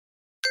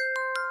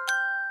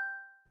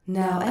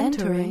Now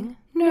entering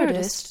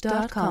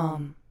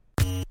Nerdist.com.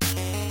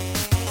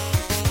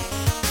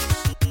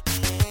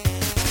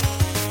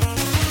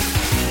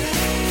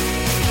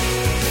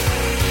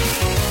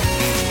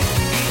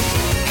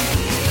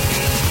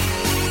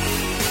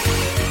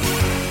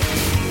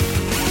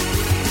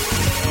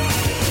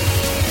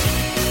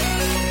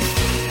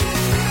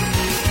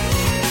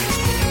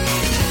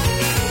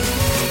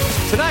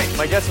 Tonight,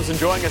 my guest was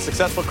enjoying a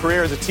successful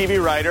career as a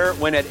TV writer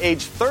when at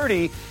age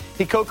 30,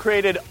 he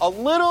co-created a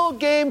little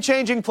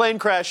game-changing plane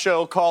crash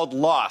show called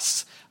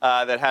Lost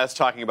that has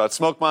talking about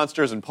smoke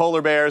monsters and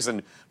polar bears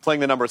and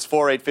playing the numbers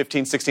 4, 8,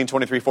 15, 16,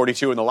 23,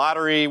 42 in the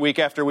lottery week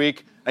after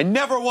week. I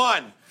never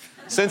won.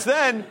 Since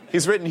then,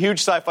 he's written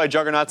huge sci-fi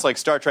juggernauts like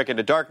Star Trek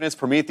Into Darkness,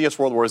 Prometheus,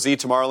 World War Z,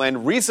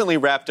 Tomorrowland, recently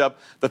wrapped up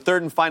the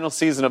third and final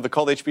season of the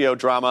cult HBO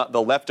drama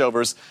The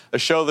Leftovers, a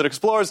show that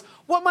explores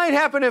what might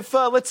happen if,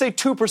 let's say,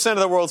 2% of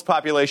the world's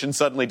population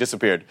suddenly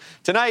disappeared.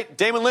 Tonight,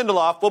 Damon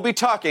Lindelof will be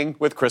talking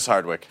with Chris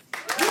Hardwick.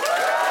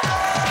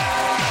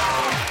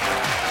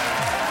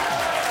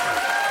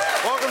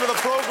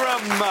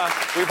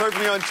 We've heard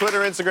from you on Twitter,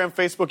 Instagram,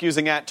 Facebook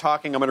using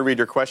 @Talking. I'm going to read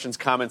your questions,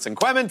 comments, and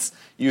comments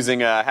using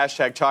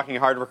hashtag Talking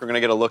Hardwick. We're going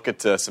to get a look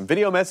at some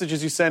video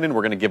messages you send in.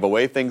 We're going to give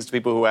away things to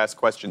people who ask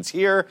questions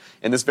here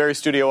in this very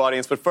studio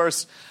audience. But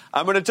first,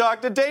 I'm going to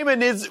talk to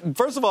Damon.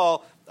 First of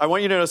all, I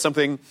want you to know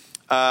something.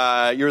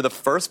 You're the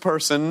first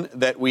person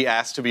that we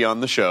asked to be on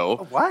the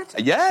show. What?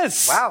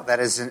 Yes. Wow, that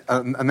is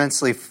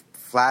immensely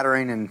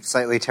flattering and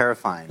slightly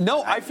terrifying.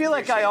 No, I feel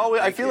like I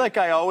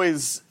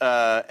always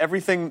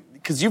everything,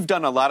 because you've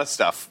done a lot of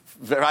stuff.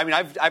 I mean,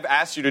 I've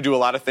asked you to do a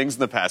lot of things in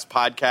the past.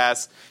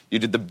 Podcasts. You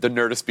did the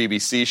Nerdist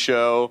BBC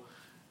show.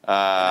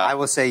 I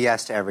will say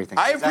yes to everything.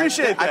 I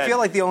appreciate that. I feel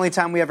like the only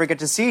time we ever get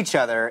to see each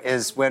other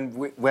is when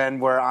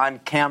we're on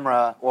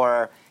camera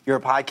or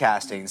you're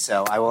podcasting.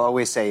 So I will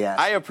always say yes.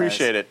 I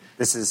appreciate it.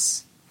 This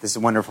is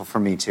wonderful for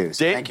me too.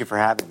 So thank you for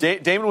having me.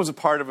 Damon was a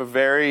part of a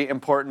very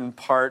important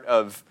part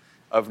of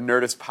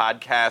Nerdist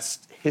podcast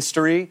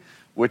history,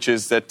 which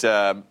is that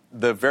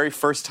the very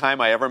first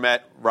time I ever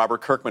met Robert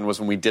Kirkman was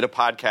when we did a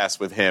podcast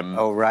with him.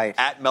 Oh, right.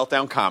 At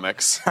Meltdown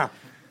Comics.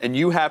 And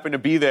you happened to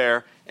be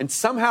there. And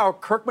somehow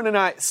Kirkman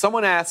and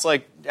someone asked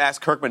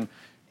Kirkman,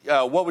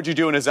 what would you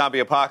do in a zombie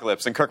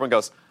apocalypse? And Kirkman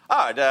goes,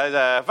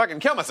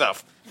 fucking kill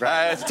myself.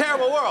 It's a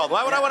terrible world.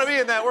 Why would I want to be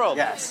in that world?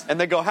 Yes. And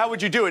they go, how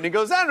would you do it? And he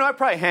goes, I don't know, I'd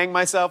probably hang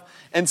myself.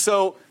 And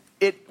so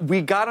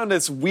we got on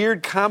this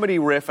weird comedy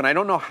riff, and I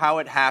don't know how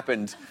it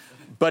happened,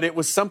 but it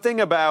was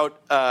something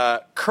about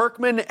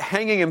Kirkman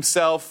hanging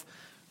himself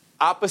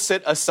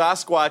opposite a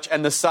Sasquatch,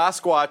 and the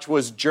Sasquatch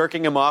was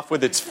jerking him off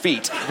with its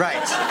feet.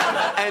 Right.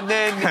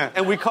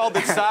 And we called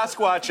it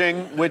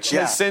Sasquatching, which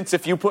has since,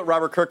 if you put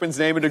Robert Kirkman's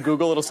name into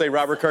Google, it'll say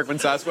Robert Kirkman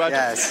Sasquatch.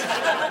 Yes.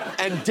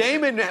 And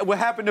Damon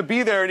happened to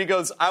be there, and he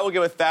goes, I will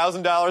give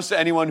 $1,000 to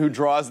anyone who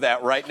draws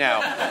that right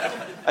now.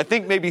 I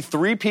think maybe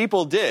 3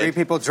 people did. 3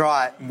 people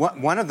draw it.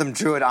 One of them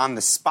drew it on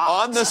the spot.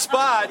 On the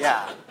spot.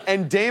 Yeah.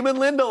 And Damon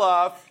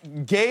Lindelof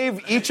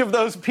gave each of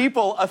those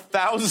people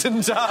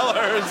 $1,000.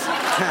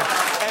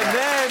 And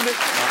then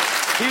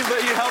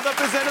he held up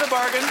his end of the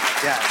bargain.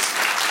 Yes.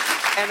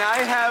 And I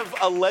have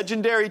a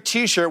legendary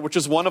T-shirt, which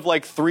is one of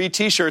like 3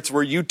 T-shirts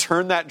where you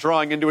turned that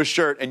drawing into a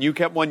shirt, and you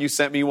kept one, you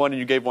sent me one, and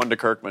you gave one to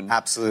Kirkman.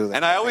 Absolutely.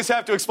 And I always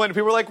have to explain to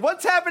people, like,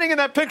 what's happening in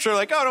that picture?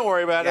 Like, oh, don't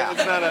worry about it.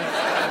 It's not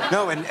a...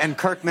 No, and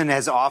Kirkman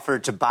has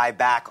offered to buy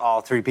back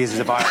all 3 pieces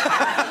of art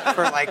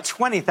for like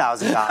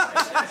 $20,000.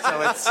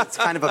 So it's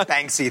kind of a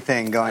Banksy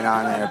thing going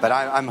on there. But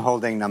I'm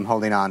holding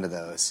on to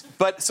those.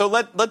 But so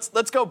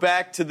let's go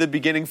back to the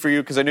beginning for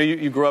you, because I know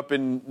you grew up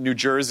in New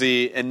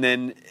Jersey, and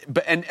then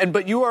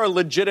but you are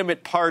a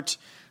legitimate part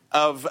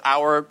of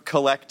our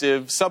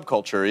collective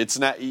subculture. It's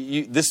not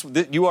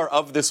you are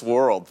of this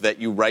world that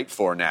you write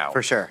for now.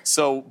 For sure.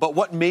 So, but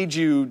what made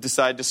you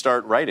decide to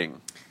start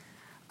writing?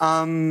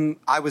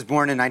 I was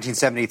born in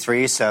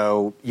 1973,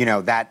 so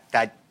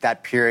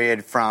that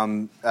period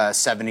from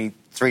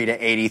 73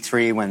 to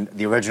 83 when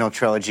the original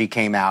trilogy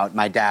came out.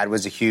 My dad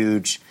was a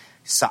huge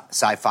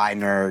sci-fi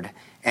nerd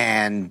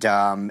and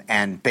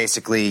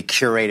basically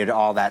curated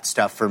all that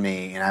stuff for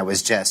me, and I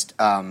was just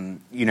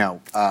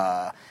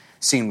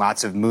seeing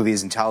lots of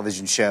movies and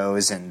television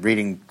shows and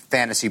reading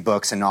fantasy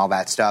books and all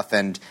that stuff.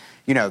 And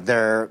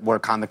there were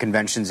comic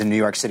conventions in New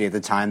York City at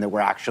the time that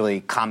were actually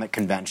comic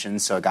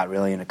conventions, so I got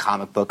really into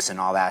comic books and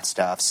all that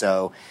stuff.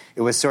 So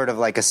it was sort of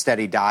like a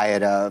steady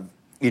diet of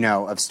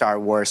Star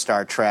Wars,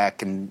 Star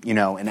Trek, and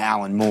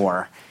Alan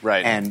Moore.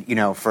 Right. And,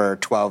 for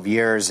 12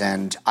 years,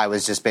 and I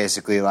was just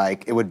basically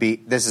like,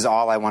 this is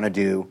all I want to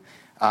do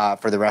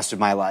for the rest of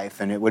my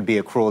life, and it would be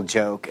a cruel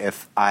joke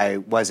if I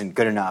wasn't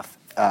good enough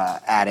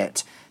at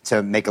it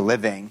to make a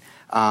living.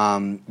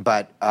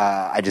 But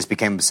I just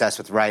became obsessed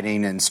with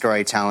writing and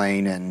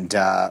storytelling and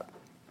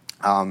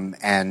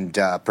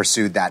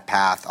pursued that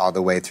path all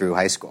the way through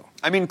high school.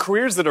 I mean,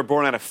 careers that are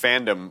born out of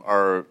fandom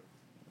are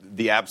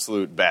the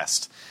absolute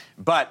best.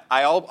 But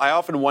I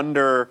often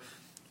wonder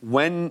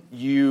when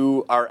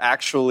you are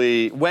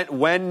actually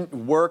when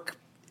work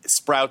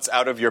sprouts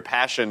out of your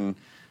passion,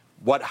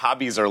 what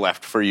hobbies are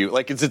left for you?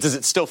 Like, does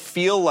it still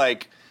feel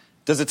like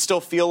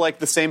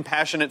the same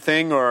passionate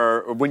thing,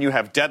 or when you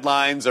have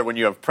deadlines, or when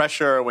you have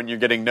pressure, or when you're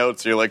getting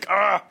notes, you're like,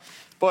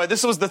 boy,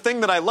 this was the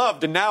thing that I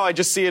loved, and now I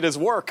just see it as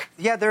work.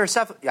 Yeah, there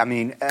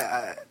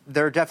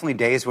are definitely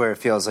days where it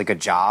feels like a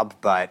job,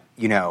 but,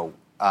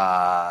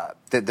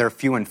 they're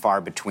few and far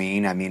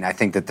between. I mean, I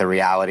think that the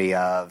reality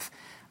of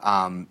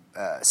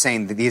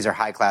saying that these are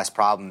high-class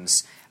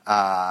problems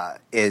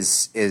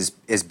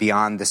is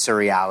beyond the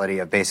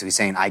surreality of basically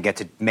saying I get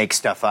to make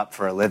stuff up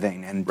for a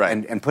living. And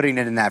putting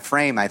it in that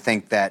frame, I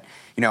think that,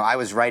 I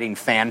was writing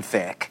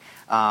fanfic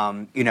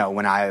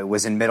when I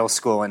was in middle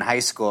school and high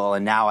school,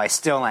 and now I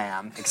still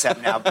am,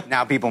 except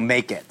now people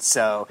make it.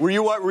 So were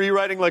you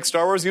writing like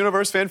Star Wars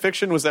universe fan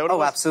fiction? Was that what it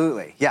was? Oh,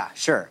 absolutely. Yeah,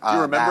 sure. Do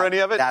you remember any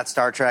of it? That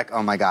Star Trek.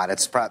 Oh my God,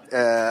 it's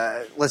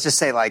let's just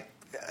say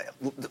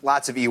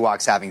lots of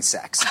Ewoks having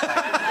sex.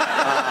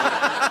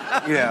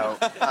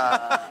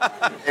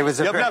 It was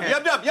a yum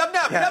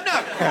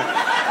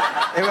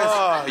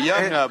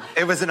nub.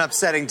 It was an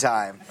upsetting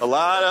time. A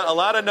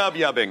lot of nub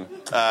yubbing.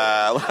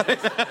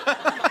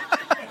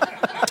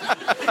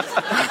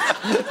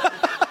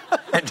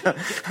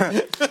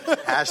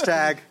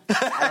 Hashtag.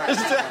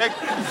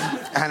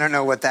 I don't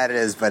know what that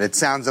is, but it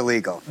sounds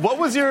illegal. What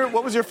was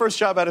your first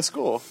job out of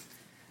school?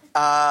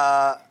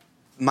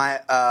 When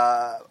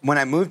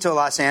I moved to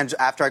Los Angeles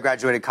after I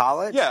graduated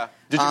college. Yeah.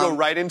 Did you go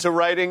right into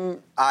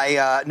writing?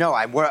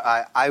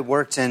 I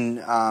worked in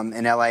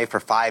LA for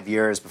 5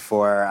 years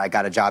before I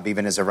got a job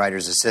even as a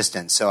writer's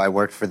assistant. So I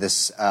worked for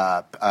this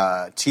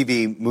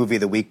TV Movie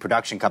of the Week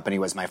production company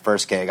was my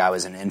first gig. I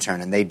was an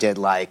intern, and they did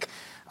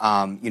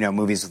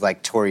movies with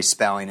like Tori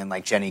Spelling and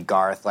like Jenny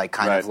Garth, like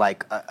kind of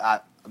like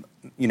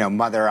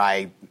Mother,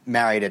 I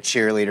Married a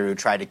Cheerleader Who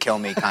Tried to Kill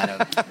Me kind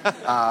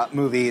of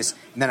movies.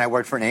 And then I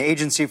worked for an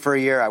agency for a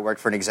year. I worked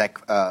for an exec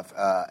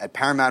at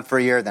Paramount for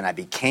a year. Then I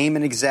became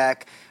an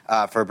exec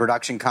for a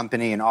production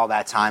company. And all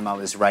that time I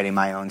was writing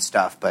my own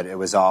stuff, but it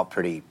was all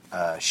pretty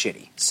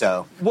shitty.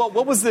 So, well,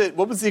 what was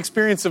the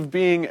experience of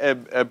being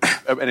an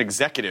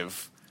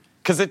executive?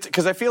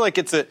 Because I feel like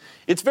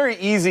it's very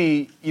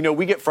easy.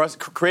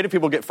 Creative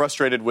people get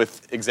frustrated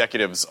with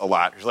executives a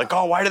lot. It's like,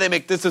 oh, why do they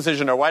make this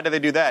decision, or why do they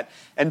do that?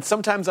 And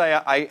sometimes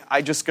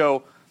I just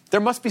go, there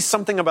must be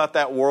something about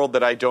that world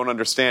that I don't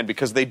understand,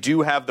 because they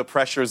do have the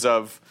pressures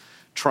of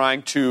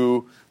trying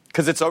to,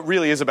 because it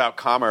really is about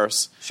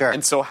commerce. Sure.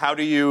 And so how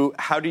do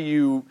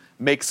you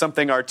make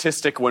something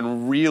artistic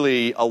when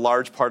really a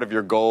large part of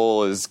your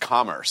goal is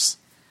commerce?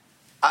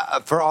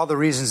 For all the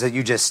reasons that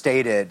you just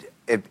stated,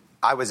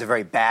 I was a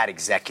very bad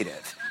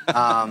executive,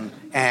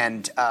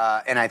 and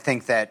I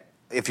think that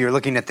if you're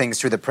looking at things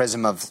through the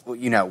prism of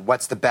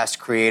what's the best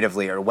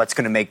creatively, or what's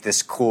going to make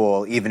this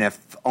cool, even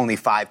if only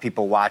 5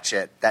 people watch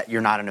it, that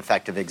you're not an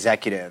effective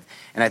executive.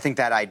 And I think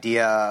that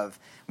idea of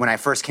when I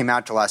first came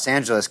out to Los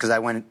Angeles, because I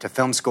went to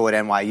film school at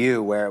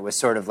NYU, where it was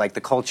sort of like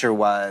the culture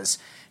was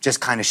just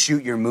kind of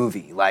shoot your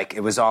movie. Like, it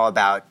was all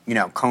about,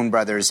 Coen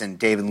Brothers and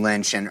David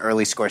Lynch and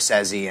early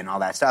Scorsese and all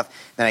that stuff.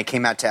 Then I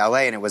came out to LA,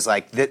 and it was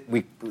like,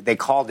 they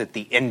called it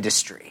the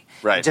industry.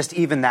 Right. Just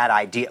even that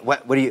idea,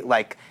 what do you,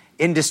 like,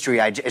 industry,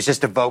 it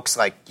just evokes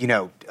like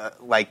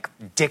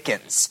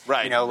Dickens,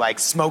 right? Like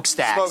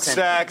smokestacks,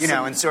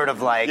 and sort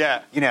of like,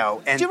 yeah.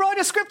 And did you write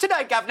a script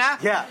tonight, Governor?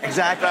 Yeah,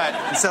 exactly. Right.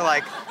 And so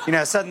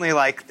suddenly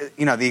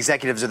the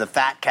executives are the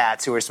fat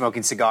cats who are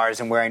smoking cigars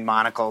and wearing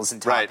monocles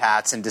and top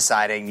hats and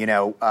deciding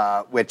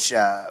which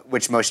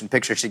motion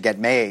picture should get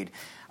made.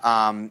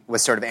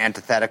 Was sort of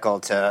antithetical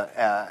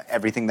to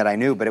everything that I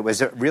knew, but it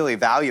was really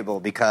valuable,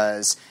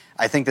 because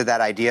I think that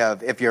idea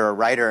of, if you're a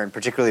writer, and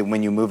particularly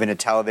when you move into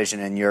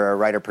television and you're a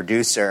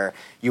writer-producer,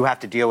 you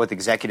have to deal with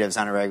executives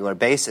on a regular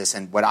basis.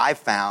 And what I've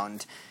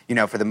found,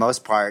 for the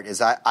most part,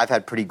 is I've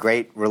had pretty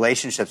great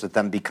relationships with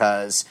them,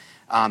 because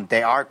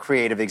they are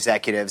creative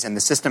executives, and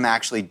the system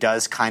actually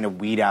does kind of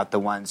weed out the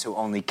ones who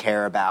only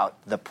care about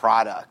the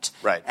product.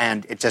 Right.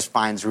 And it just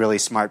finds really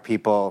smart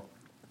people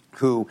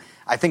who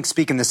I think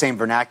speak in the same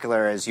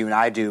vernacular as you and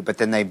I do, but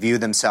then they view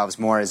themselves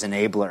more as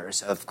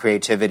enablers of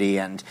creativity.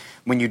 And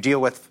when you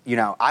deal with,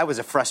 I was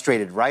a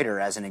frustrated writer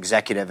as an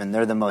executive, and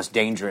they're the most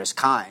dangerous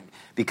kind,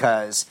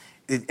 because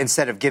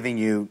instead of giving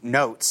you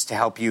notes to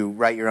help you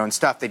write your own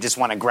stuff, they just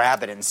want to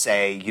grab it and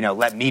say,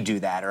 let me do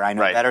that, or I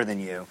know better than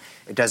you.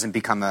 It doesn't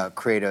become a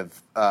creative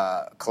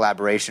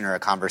collaboration or a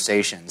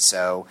conversation.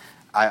 So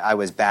I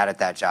was bad at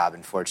that job,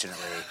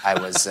 unfortunately. I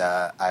was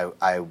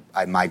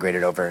I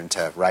migrated over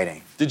into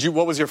writing.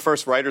 What was your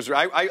first writer's?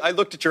 I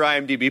looked at your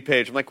IMDb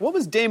page. I'm like, what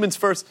was Damon's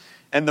first?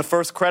 And the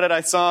first credit I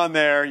saw in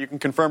there, you can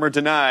confirm or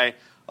deny,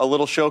 a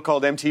little show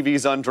called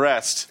MTV's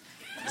Undressed.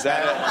 Is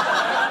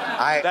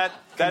that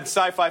that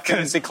sci-fi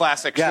fantasy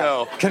classic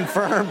show?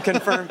 Confirm.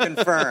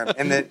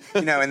 And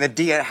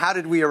how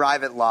did we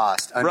arrive at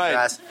Lost?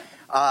 Undressed.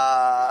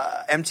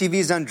 Right.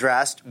 MTV's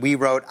Undressed, we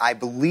wrote, I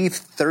believe,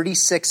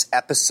 36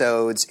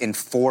 episodes in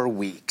 4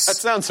 weeks. That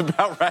sounds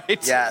about right.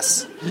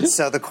 Yes.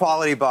 So the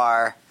quality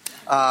bar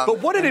But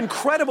what an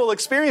incredible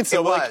experience,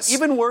 though. It was. Like,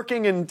 even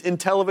working in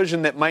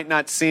television that might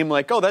not seem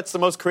like, oh, that's the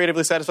most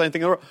creatively satisfying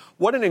thing in the world.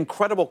 What an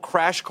incredible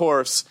crash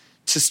course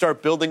to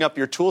start building up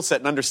your tool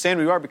set and understand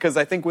who you are. Because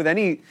I think with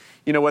any,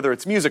 whether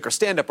it's music or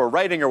stand-up or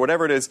writing or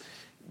whatever it is,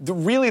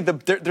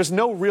 there's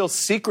no real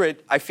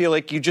secret. I feel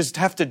like you just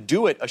have to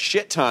do it a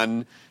shit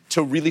ton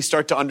to really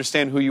start to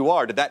understand who you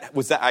are.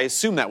 I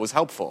assume that was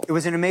helpful. It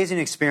was an amazing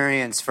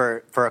experience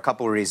for a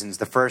couple of reasons.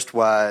 The first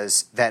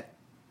was that,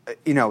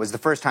 it was the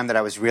first time that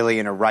I was really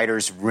in a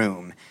writer's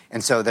room.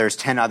 And so there's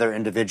 10 other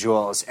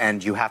individuals,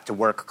 and you have to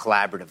work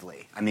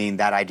collaboratively. I mean,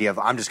 that idea of,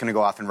 I'm just going to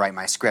go off and write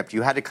my script.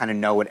 You had to kind of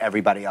know what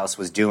everybody else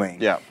was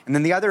doing. Yeah. And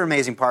then the other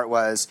amazing part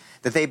was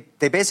that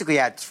they basically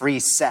had 3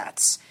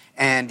 sets.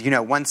 And,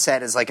 one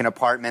set is like an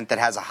apartment that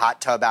has a hot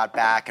tub out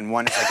back, and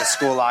one is like a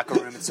school locker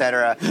room, et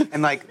cetera.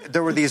 And, like,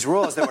 there were these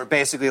rules that were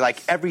basically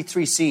like, every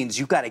 3 scenes,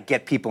 you got to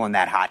get people in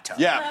that hot tub.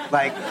 Yeah.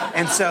 Like,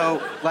 and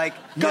so, like...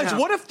 Guys,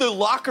 what if the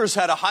lockers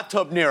had a hot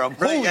tub near them?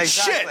 Right, Holy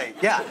exactly. shit!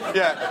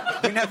 Yeah.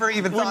 We never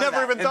even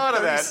thought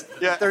of that.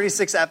 Yeah.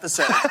 36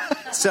 episodes.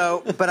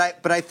 So, but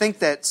I think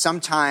that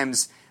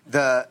sometimes...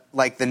 the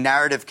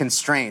narrative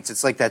constraints.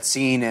 It's like that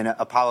scene in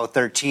Apollo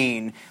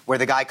 13 where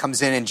the guy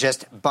comes in and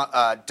just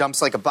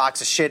dumps like a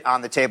box of shit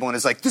on the table and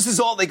is like, this is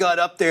all they got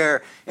up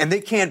there, and they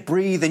can't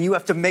breathe, and you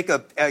have to make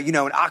an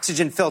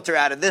oxygen filter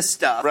out of this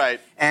stuff. Right.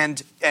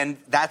 And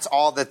that's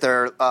all that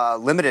they're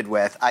limited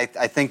with. I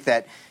think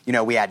that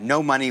we had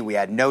no money, we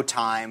had no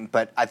time,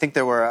 but I think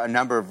there were a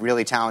number of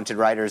really talented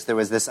writers. There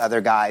was this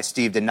other guy,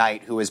 Steve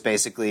DeKnight, who was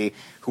basically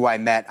who I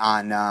met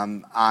on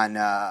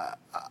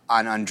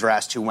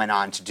Undressed, who went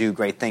on to do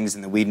great things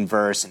in the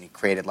Whedonverse, and he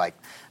created like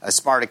a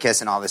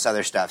Spartacus and all this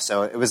other stuff.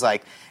 So it was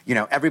like,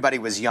 everybody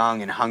was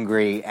young and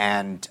hungry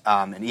and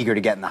eager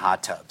to get in the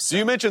hot tub. So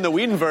you mentioned the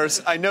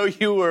Whedonverse. I know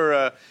you were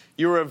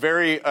a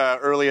very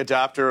early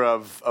adopter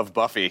of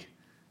Buffy.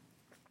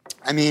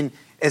 I mean,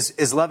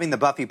 is loving the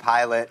Buffy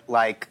pilot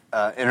like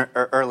an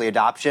early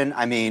adoption?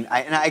 I mean,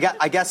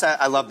 I guess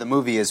I love the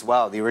movie as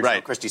well, the original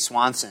Right. Christy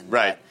Swanson.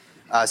 Right.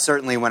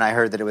 Certainly when I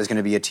heard that it was going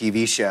to be a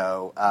TV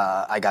show,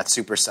 I got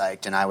super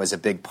psyched, and I was a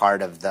big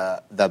part of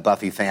the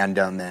Buffy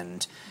fandom.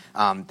 And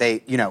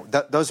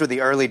those were the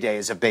early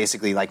days of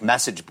basically like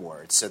message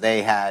boards. So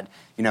they had,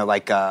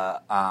 like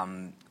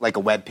a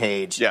web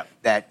page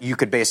that you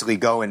could basically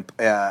go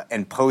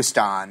and post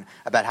on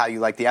about how you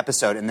liked the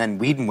episode, and then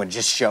Whedon would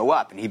just show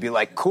up, and he'd be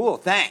like, "Cool,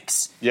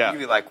 thanks." Yeah. And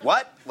you'd be like,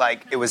 "What?"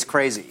 Like, it was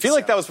crazy. I feel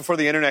like that was before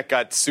the internet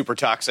got super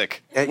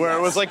toxic, where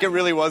it was like it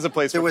really was a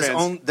place for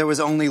fans. There was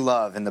only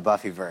love in the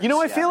Buffyverse.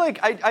 I feel like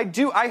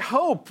I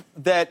hope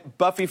that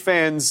Buffy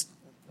fans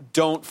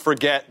don't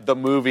forget the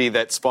movie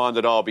that spawned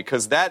it all,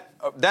 because that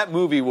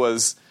movie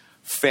was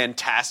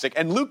fantastic,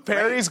 and Luke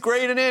Perry's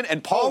great in it,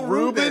 and Paul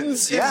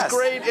Rubens is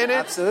great in it.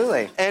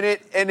 Absolutely.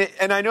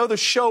 And I know the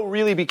show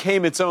really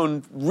became its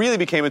own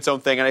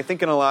thing, and I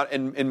think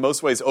in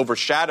most ways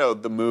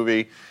overshadowed the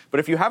movie. But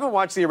if you haven't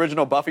watched the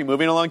original Buffy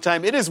movie in a long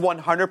time, it is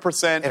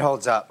 100%. It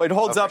holds up. It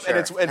holds up,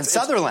 sure. and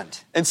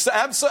Sutherland. And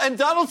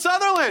Donald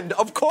Sutherland,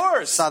 of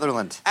course.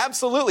 Sutherland.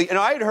 Absolutely. And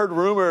I had heard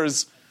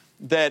rumors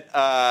that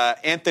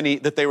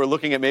that they were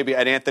looking at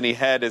Anthony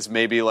Head as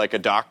maybe like a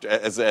doctor,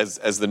 as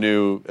the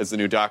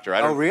new doctor.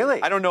 Oh,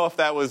 really? I don't know if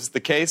that was the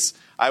case.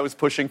 I was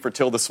pushing for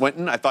Tilda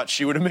Swinton. I thought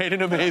she would have made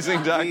an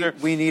amazing doctor.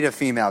 We need a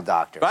female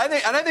doctor. But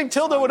I think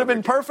Tilda would have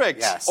been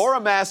perfect. Yes. Or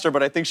a master,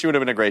 but I think she would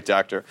have been a great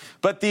doctor.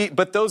 But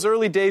those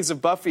early days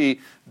of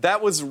Buffy,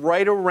 that was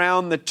right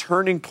around the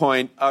turning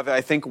point of, I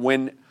think,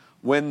 when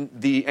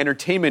the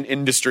entertainment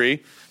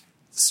industry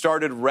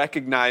started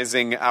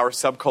recognizing our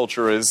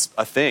subculture as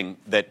a thing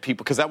that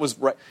people, because that was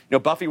right,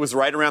 Buffy was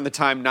right around the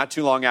time. Not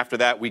too long after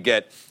that, we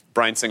get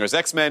Bryan Singer's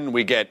X-Men,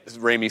 we get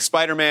Raimi's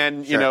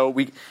Spider-Man. Sure.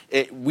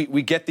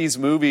 We get these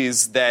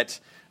movies that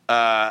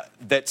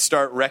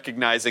start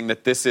recognizing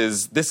that this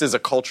is a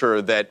culture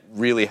that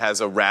really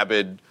has a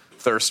rabid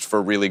thirst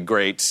for really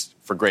great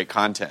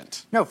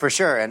content. No, for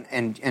sure.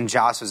 And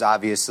Joss was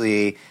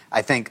obviously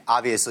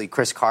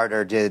Chris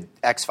Carter did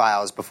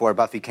X-Files before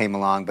Buffy came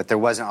along, but there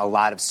wasn't a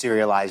lot of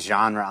serialized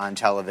genre on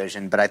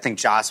television. But I think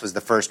Joss was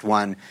the first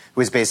one who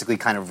was basically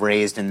kind of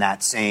raised in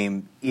that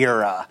same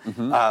era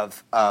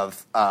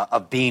of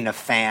being a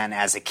fan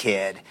as a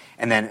kid,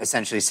 and then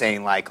essentially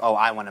saying like, oh,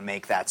 I want to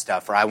make that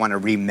stuff, or I want to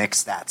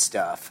remix that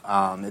stuff.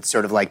 It's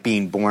sort of like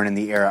being born in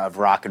the era of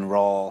rock and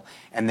roll,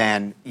 and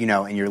then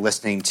and you're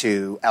listening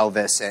to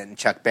Elvis and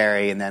Chuck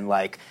Berry, and then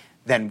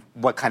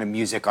what kind of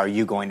music are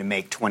you going to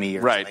make 20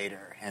 years later?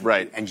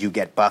 And you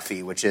get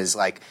Buffy, which is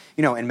like,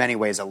 in many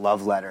ways a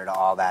love letter to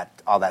all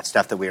that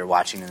stuff that we were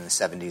watching in the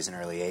 70s and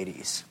early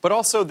 80s. But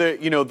also there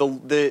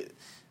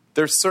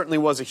certainly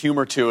was a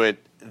humor to it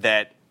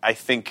that I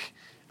think,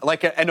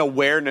 like an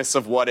awareness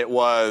of what it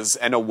was,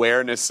 an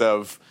awareness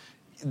of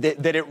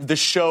the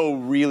show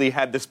really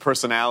had this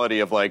personality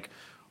of like,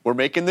 We're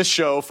making this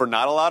show for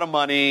not a lot of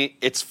money.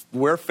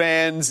 We're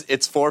fans.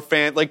 It's for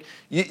fans. Like,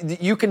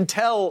 you can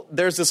tell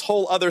there's this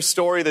whole other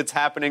story that's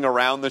happening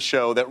around the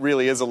show that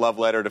really is a love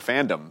letter to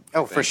fandom.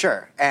 Oh, for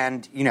sure.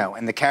 And,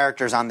 and the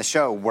characters on the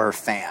show were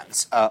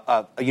fans.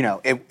 I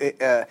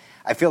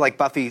feel like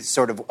Buffy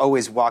sort of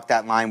always walked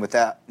that line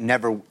without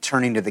never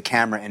turning to the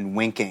camera and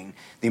winking.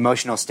 The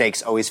emotional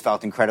stakes always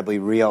felt incredibly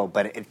real,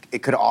 but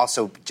it could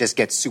also just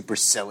get super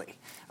silly.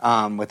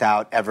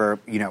 Without ever,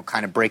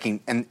 kind of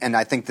breaking. And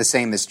I think the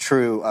same is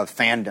true of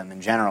fandom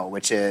in general,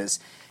 which is,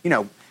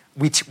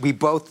 we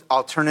both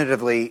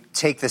alternatively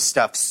take this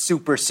stuff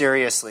super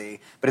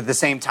seriously, but at the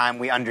same time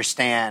we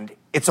understand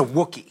it's a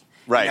Wookiee.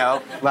 Right.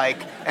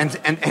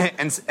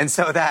 And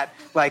so that,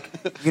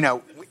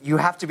 you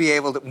have to be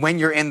able to, when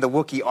you're in the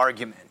Wookiee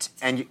argument,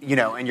 and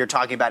you're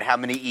talking about how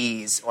many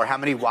E's or how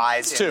many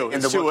Y's it's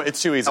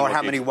two E's, or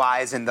how many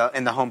Y's in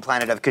the home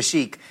planet of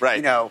Kashyyyk.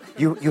 Right.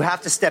 You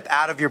have to step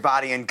out of your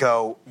body and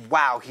go,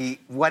 wow,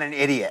 what an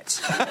idiot,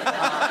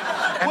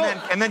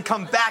 and then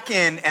come back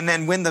in and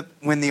then win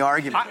the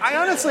argument. I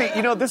honestly,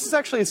 this is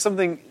actually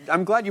something.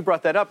 I'm glad you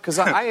brought that up because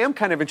I am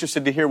kind of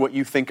interested to hear what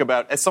you think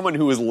about, as someone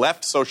who has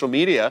left social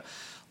media.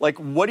 Like,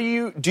 what do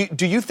you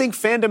think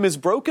fandom is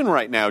broken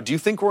right now? Do you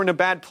think we're in a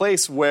bad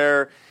place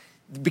where,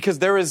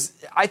 because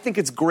I think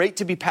it's great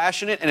to be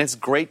passionate and it's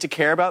great to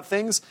care about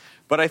things,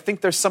 but I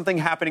think there's something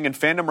happening in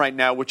fandom right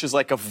now which is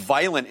like a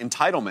violent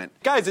entitlement.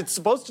 Guys, it's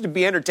supposed to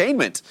be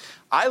entertainment.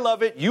 I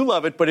love it, you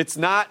love it, but it's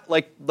not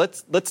like,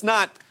 let's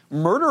not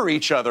murder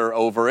each other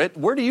over it.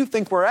 Where do you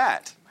think we're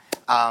at?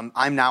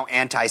 I'm now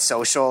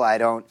antisocial.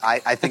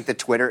 I think that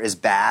Twitter is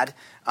bad.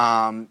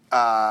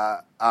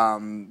 But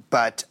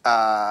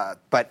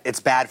it's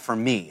bad for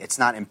me. It's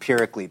not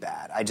empirically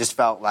bad. I just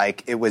felt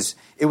like it was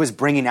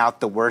bringing out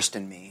the worst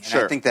in me. And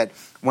sure. I think that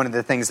one of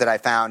the things that I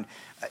found,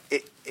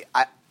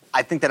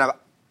 I think that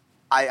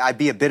I'd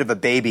be a bit of a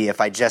baby if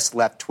I just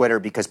left Twitter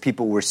because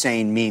people were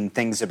saying mean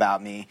things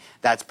about me.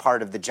 That's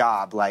part of the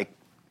job. Like,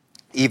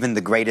 even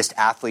the greatest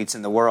athletes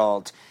in the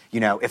world,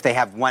 if they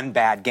have one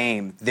bad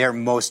game, their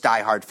most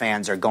diehard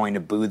fans are going to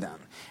boo them.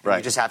 Right.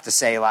 You just have to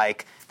say,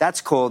 like, that's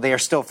cool. They are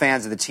still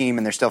fans of the team,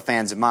 and they're still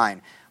fans of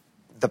mine.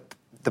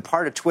 The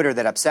part of Twitter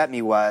that upset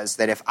me was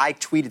that if I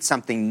tweeted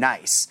something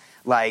nice,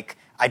 like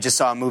I just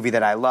saw a movie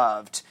that I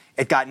loved,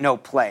 it got no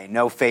play,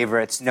 no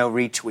favorites, no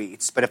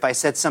retweets. But if I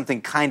said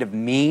something kind of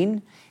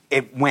mean,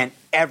 it went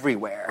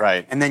everywhere.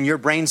 Right. And then your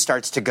brain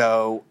starts to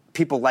go,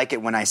 people like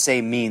it when I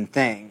say mean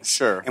things.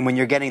 Sure. And when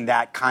you're getting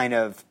that kind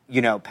of,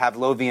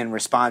 Pavlovian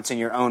response in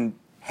your own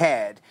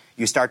head,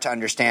 you start to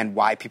understand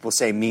why people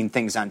say mean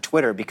things on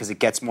Twitter because it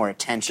gets more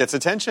attention. Gets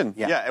attention.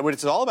 Yeah.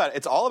 It's all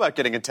about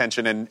getting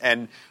attention.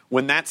 And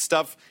when that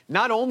stuff,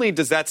 not only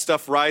does that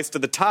stuff rise to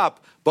the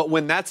top, but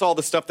when that's all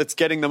the stuff that's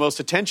getting the most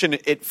attention,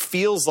 it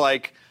feels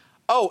like,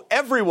 oh,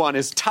 everyone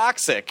is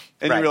toxic.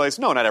 And right. You realize,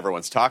 no, not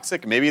everyone's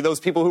toxic. Maybe those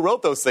people who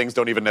wrote those things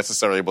don't even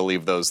necessarily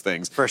believe those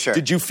things. For sure.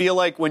 Did you feel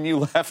like when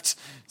you left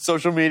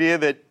social media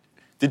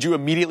did you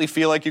immediately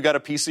feel like you got a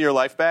piece of your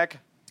life back?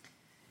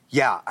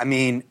 Yeah, I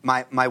mean,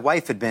 my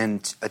wife had been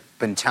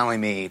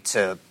telling me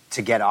to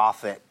get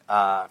off it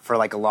for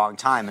like a long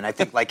time, and I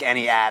think like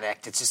any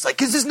addict, it's just like,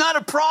 this is not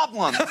a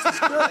problem. This is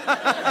good.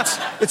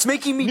 It's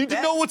making me need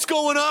to know what's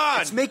going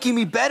on. It's making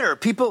me better.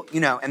 People,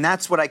 and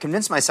that's what I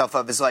convinced myself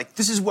of is like,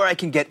 this is where I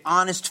can get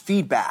honest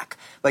feedback.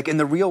 Like in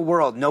the real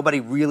world, nobody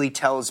really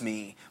tells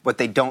me what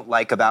they don't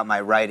like about my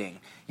writing.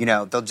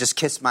 They'll just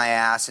kiss my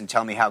ass and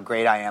tell me how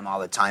great I am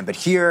all the time. But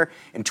here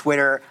in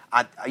Twitter,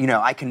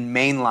 I can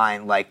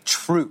mainline like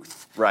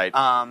truth. Right.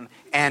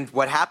 And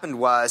what happened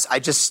was I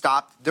just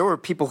stopped. There were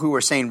people who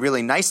were saying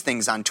really nice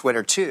things on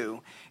Twitter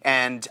too,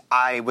 and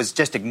I was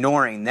just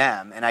ignoring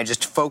them, and I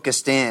just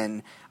focused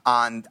in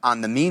on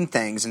the mean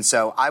things. And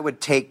so I would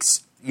take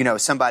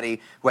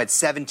somebody who had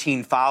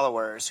 17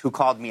 followers who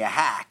called me a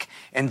hack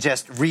and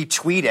just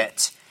retweet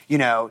it,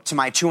 to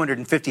my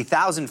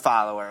 250,000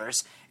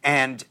 followers.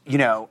 And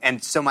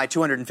so my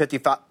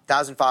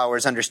 250,000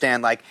 followers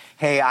understand, like,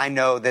 hey, I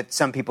know that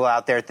some people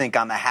out there think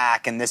I'm a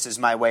hack, and this is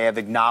my way of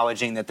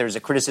acknowledging that there's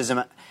a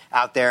criticism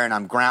out there, and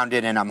I'm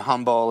grounded, and I'm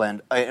humble,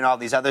 and all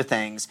these other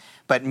things.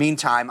 But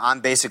meantime,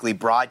 I'm basically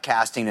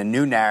broadcasting a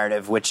new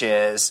narrative, which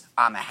is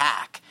I'm a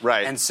hack.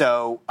 Right. And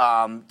so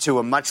to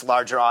a much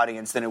larger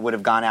audience than it would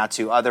have gone out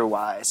to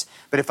otherwise.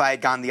 But if I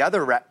had gone the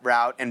other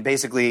route and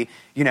basically,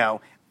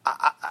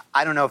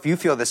 I don't know if you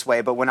feel this way,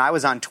 but when I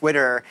was on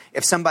Twitter,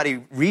 if somebody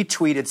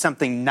retweeted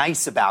something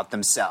nice about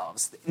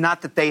themselves,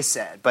 not that they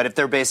said, but if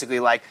they're basically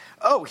like,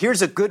 oh,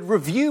 here's a good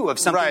review of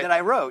something right. that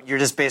I wrote, you're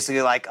just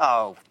basically like,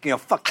 oh,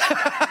 fuck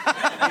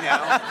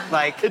that.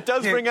 Like it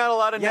does bring out a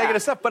lot of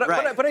negative stuff. But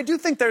I do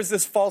think there's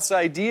this false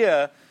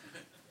idea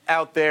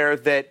out there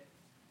that,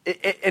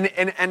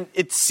 and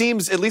it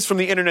seems, at least from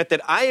the internet that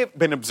I have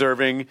been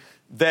observing,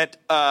 that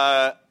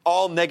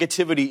all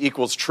negativity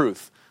equals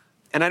truth.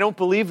 And I don't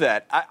believe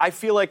that. I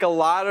feel like a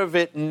lot of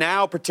it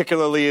now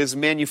particularly is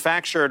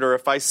manufactured, or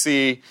if I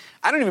see,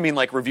 I don't even mean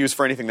like reviews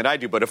for anything that I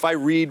do, but if I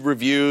read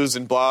reviews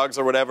and blogs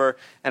or whatever,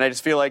 and I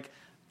just feel like,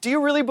 do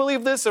you really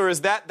believe this, or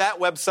is that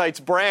website's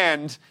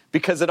brand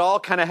because it all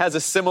kind of has a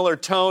similar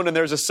tone and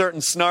there's a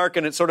certain snark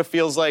and it sort of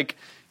feels like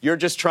you're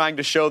just trying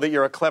to show that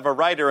you're a clever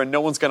writer and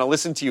no one's going to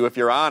listen to you if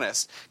you're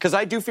honest? Because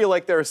I do feel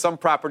like there are some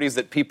properties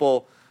that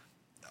people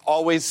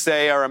always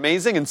say are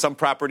amazing and some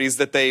properties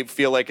that they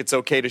feel like it's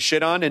okay to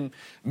shit on, and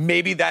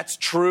maybe that's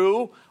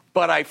true,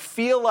 but I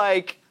feel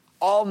like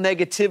all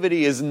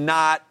negativity is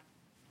not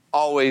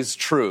always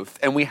truth,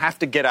 and we have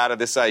to get out of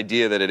this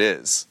idea that it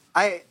is.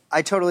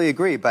 I totally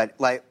agree, but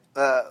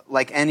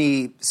like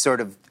any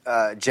sort of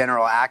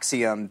general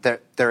axiom,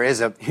 there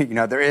is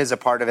a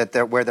part of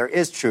it where there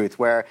is truth,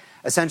 where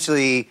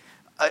essentially,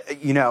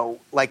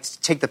 like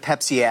take the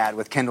Pepsi ad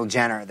with Kendall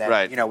Jenner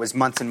that was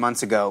months and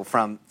months ago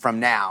from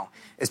now.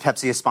 Is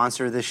Pepsi a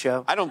sponsor of this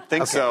show? I don't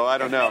think so. I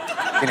don't know.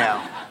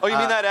 Oh, you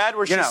mean that ad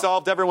where she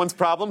solved everyone's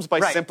problems by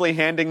simply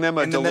handing them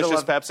a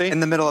delicious Pepsi? In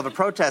the middle of a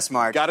protest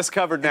march. Got us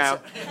covered now.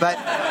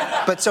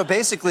 But so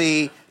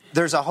basically,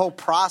 there's a whole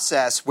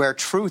process where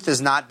truth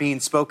is not being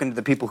spoken to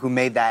the people who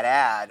made that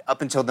ad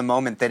up until the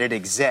moment that it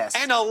exists.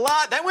 And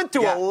that went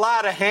through a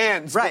lot of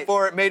hands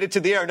before it made it to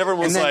the air. And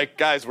everyone was like,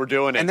 guys, we're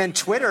doing it. And then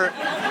Twitter,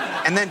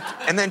 and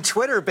then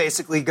Twitter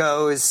basically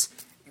goes,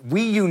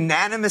 we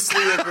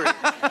unanimously agree.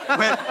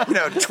 When,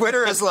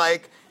 Twitter is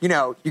like,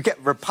 you get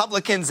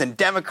Republicans and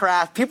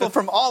Democrats, people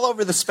from all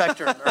over the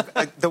spectrum.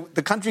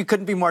 The country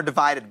couldn't be more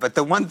divided, but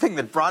the one thing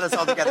that brought us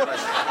all together was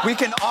we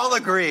can all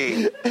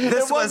agree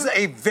this was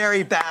a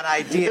very bad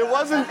idea. It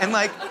wasn't the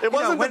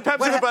Pepsi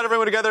that brought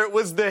everyone together. It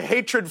was the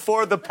hatred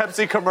for the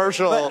Pepsi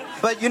commercial.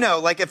 But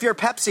like if you're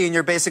Pepsi and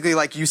you're basically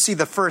like, you see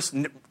the first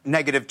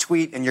negative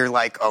tweet and you're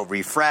like, oh,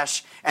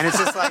 refresh. And it's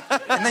just like,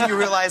 and then you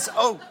realize,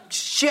 oh,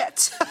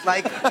 shit.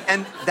 Like,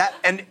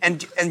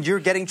 and you're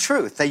getting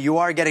truth, that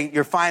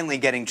you're finally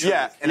getting truth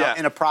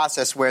in a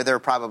process where there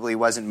probably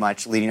wasn't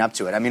much leading up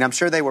to it. I mean, I'm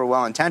sure they were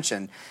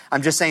well-intentioned.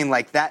 I'm just saying,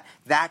 like, that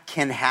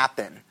can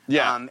happen.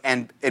 Yeah.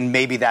 And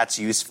maybe that's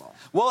useful.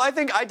 Well, I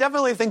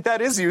definitely think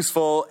that is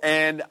useful,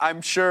 and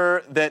I'm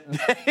sure that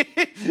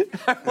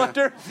I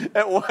wonder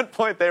at what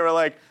point they were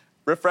like,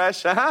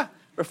 refresh,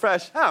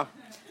 refresh,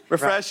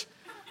 refresh. Right.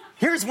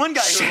 Here's one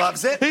guy who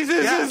loves it. He's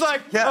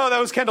like, oh, that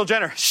was Kendall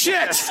Jenner.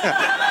 Shit!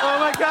 Oh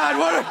my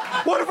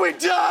God, what have we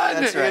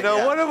done? That's right,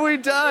 what have we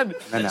done?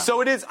 I know.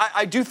 So it is.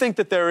 I do think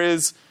that there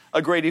is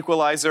a great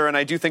equalizer, and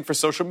I do think for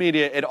social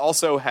media, it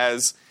also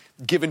has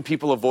given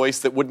people a voice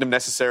that wouldn't have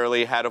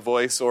necessarily had a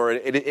voice, or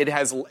it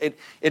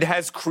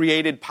has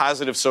created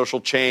positive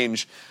social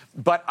change.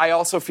 But I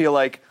also feel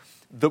like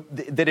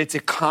that its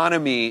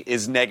economy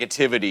is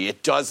negativity.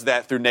 It does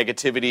that through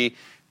negativity.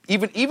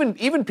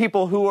 Even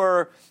people who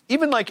are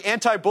like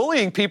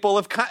anti-bullying people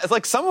have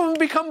some of them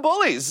become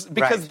bullies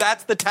because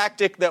that's the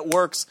tactic that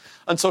works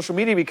on social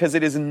media, because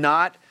it is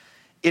not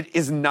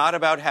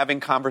about having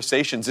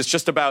conversations. It's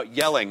just about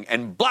yelling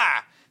and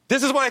blah.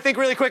 This is what I think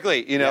really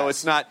quickly.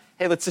 It's not,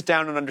 hey, let's sit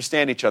down and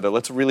understand each other.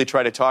 Let's really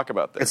try to talk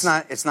about this.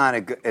 It's not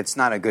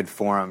a good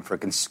forum for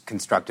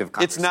constructive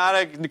conversation. It's not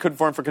a good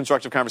forum for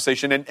constructive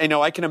conversation. And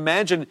I can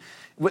imagine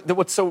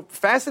what's so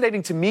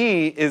fascinating to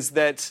me is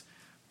that,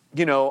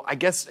 I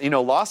guess,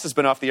 Lost has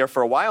been off the air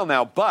for a while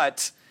now,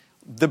 but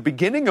the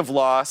beginning of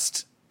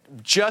Lost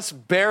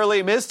just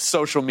barely missed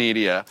social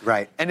media.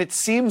 Right. And it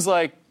seems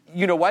like,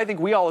 I think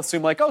we all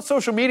assume like, oh,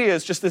 social media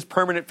is just this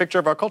permanent fixture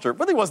of our culture. It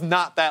really was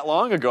not that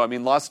long ago. I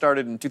mean, Lost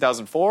started in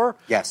 2004.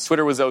 Yes.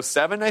 Twitter was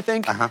 2007, I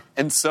think. Uh-huh.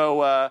 And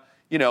so,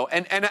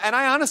 and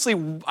I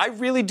honestly, I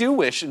really do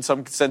wish in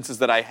some senses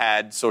that I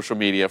had social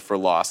media for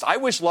Lost. I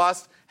wish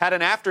Lost had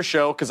an after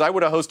show because I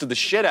would have hosted the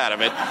shit out of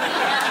it.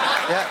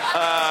 Yeah.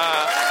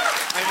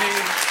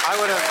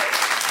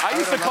 I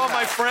used to call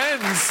my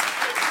friends.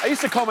 I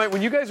used to call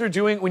when you guys were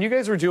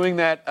doing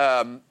that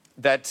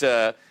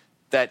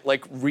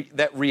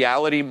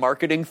reality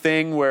marketing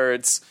thing where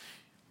it's,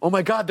 oh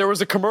my God, there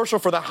was a commercial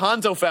for the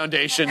Hanzo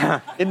Foundation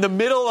in the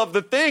middle of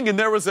the thing, and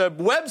there was a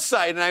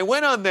website, and I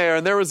went on there,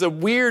 and there was a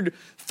weird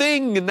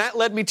thing, and that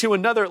led me to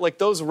another, like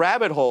those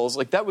rabbit holes.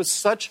 Like that was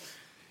such.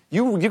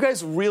 You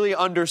guys really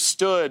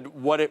understood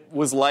what it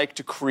was like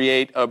to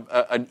create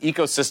an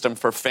ecosystem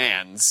for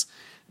fans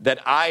that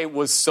I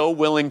was so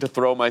willing to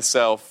throw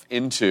myself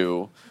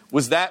into.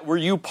 Were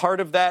you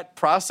part of that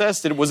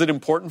process? Was it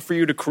important for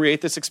you to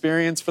create this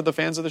experience for the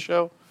fans of the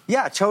show?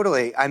 Yeah,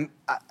 totally.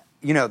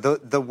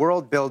 The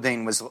world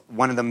building was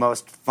one of the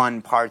most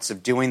fun parts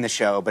of doing the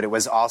show, but it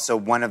was also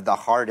one of the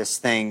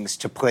hardest things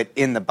to put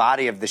in the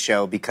body of the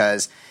show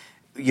because,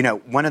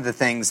 one of the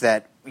things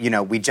that,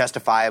 we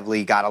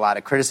justifiably got a lot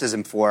of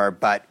criticism for,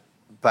 but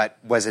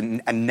was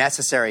a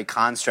necessary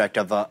construct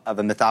of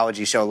a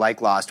mythology show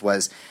like Lost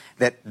was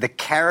that the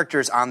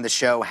characters on the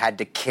show had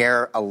to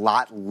care a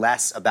lot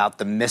less about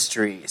the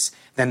mysteries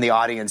than the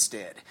audience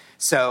did.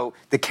 So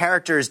the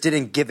characters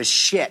didn't give a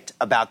shit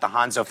about the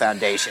Hanzo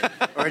Foundation.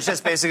 Or it's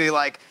just basically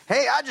like,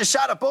 hey, I just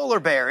shot a polar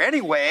bear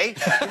anyway.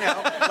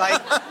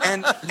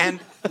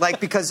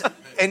 Because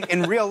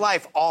in real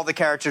life, all the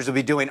characters will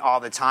be doing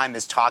all the time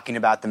is talking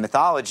about the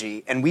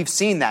mythology. And we've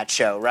seen that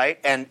show, right?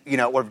 And,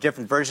 or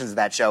different versions of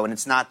that show, and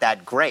it's not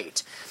that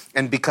great.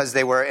 because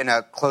they were in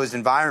a closed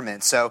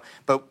environment. So,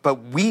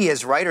 but we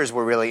as writers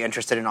were really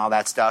interested in all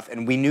that stuff,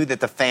 and we knew that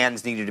the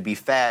fans needed to be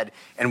fed,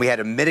 and we had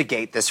to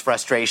mitigate this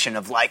frustration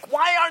of like,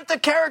 why aren't the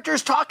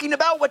characters talking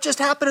about what just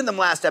happened in the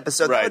last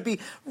episode? Right. That would be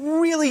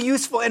really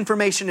useful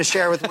information to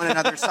share with one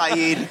another,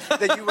 Saeed,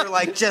 that you were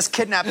like just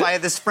kidnapped by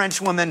this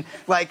French woman,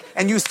 like,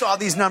 and you saw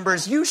these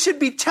numbers. You should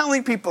be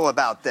telling people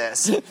about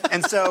this.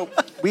 And so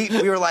we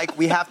were like,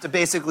 we have to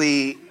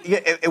basically.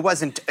 It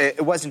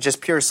wasn't just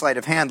pure sleight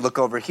of hand. Look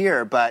over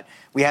here, but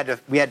we had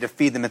to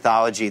feed the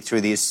mythology through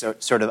these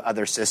sort of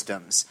other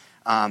systems,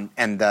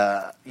 and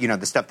the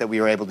stuff that we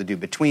were able to do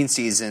between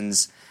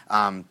seasons,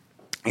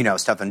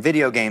 stuff in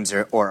video games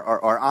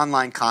or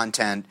online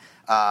content.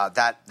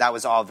 That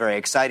was all very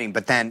exciting,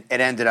 but then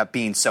it ended up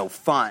being so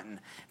fun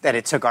that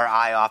it took our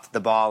eye off the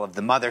ball of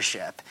the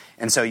mothership.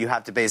 And so you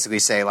have to basically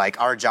say, like,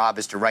 our job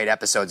is to write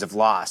episodes of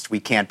Lost. We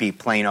can't be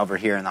playing over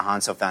here in the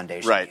Hanso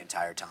Foundation the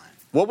entire time.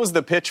 What was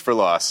the pitch for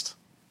Lost?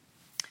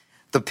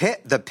 The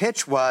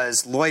pitch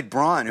was Lloyd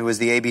Braun, who was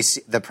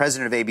the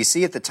president of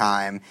ABC at the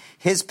time.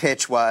 His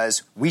pitch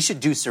was, we should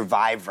do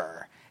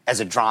Survivor as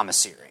a drama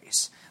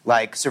series.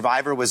 Like,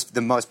 Survivor was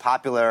the most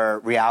popular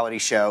reality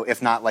show,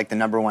 if not, like, the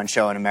 #1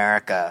 show in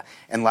America.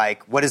 And,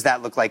 like, what does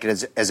that look like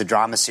as a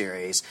drama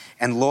series?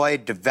 And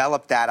Lloyd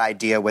developed that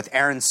idea with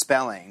Aaron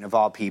Spelling, of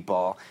all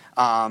people,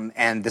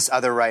 and this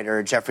other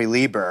writer, Jeffrey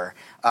Lieber,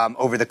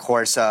 over the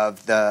course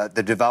of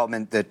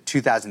the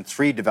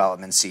 2003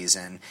 development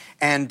season.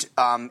 And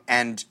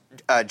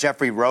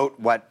Jeffrey wrote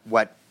what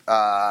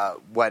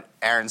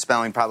Aaron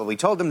Spelling probably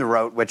told him to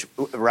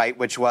write,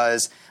 which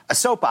was a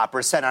soap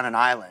opera set on an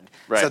island.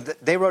 Right. So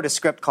they wrote a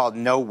script called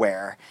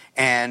Nowhere,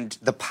 and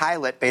the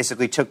pilot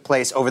basically took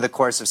place over the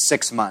course of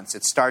 6 months.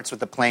 It starts with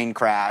the plane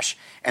crash,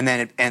 and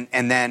then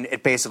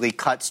it basically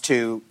cuts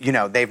to,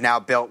 they've now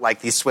built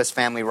like these Swiss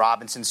Family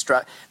Robinson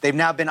they've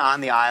now been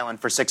on the island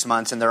for 6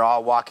 months, and they're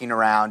all walking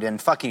around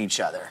and fucking each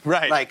other.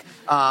 Right. Like,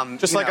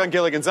 just like on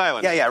Gilligan's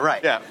Island. Yeah,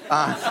 right. Yeah.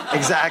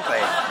 Exactly.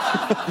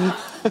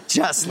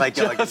 Just like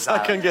Gilligan's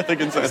Island. Just like on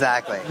Gilligan's Island.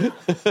 Exactly.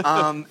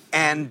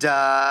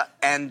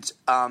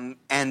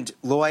 And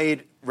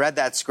Lloyd read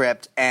that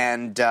script,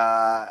 and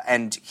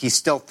he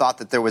still thought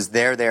that there was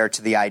there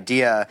to the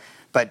idea,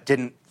 but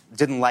didn't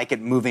like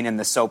it moving in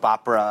the soap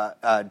opera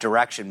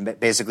direction.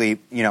 Basically,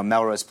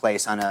 Melrose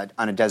Place on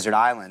a desert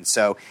island.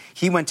 So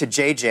he went to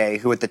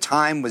JJ, who at the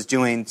time was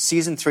doing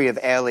season 3 of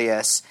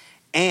Alias,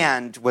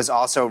 and was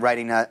also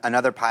writing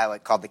another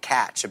pilot called The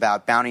Catch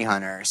about bounty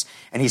hunters.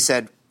 And he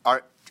said,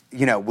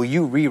 will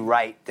you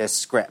rewrite this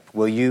script?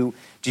 Do you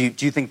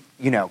think,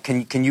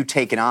 can you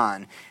take it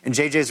on? And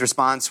JJ's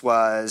response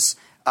was,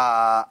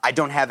 I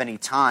don't have any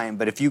time,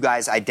 but if you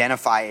guys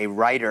identify a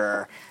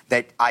writer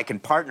that I can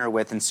partner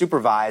with and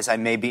supervise, I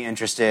may be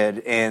interested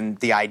in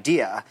the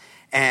idea.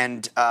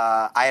 And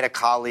I had a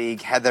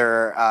colleague,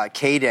 Heather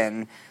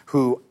Caden,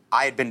 who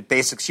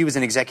she was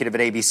an executive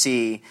at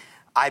ABC.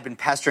 I'd been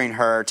pestering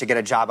her to get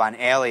a job on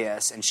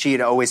Alias, and she had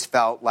always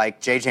felt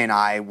like JJ and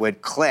I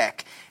would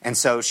click. And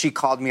so she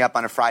called me up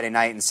on a Friday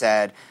night and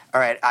said,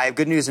 all right, I have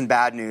good news and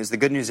bad news. The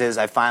good news is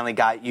I finally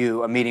got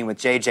you a meeting with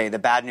JJ. The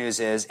bad news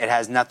is it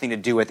has nothing to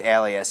do with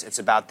Alias. It's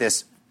about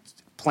this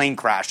plane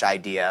crash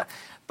idea.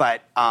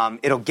 But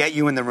it'll get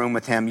you in the room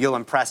with him. You'll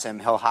impress him.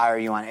 He'll hire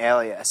you on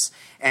Alias.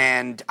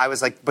 And I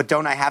was like, but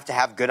don't I have to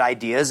have good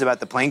ideas about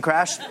the plane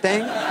crash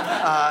thing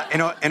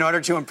in order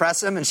to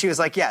impress him? And she was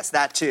like, yes,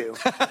 that too.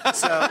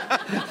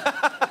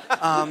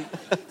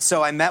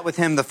 So I met with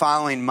him the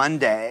following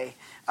Monday.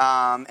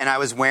 And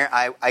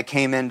I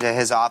came into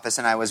his office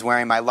and I was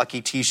wearing my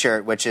Lucky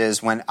T-shirt, which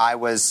is when I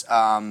was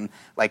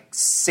like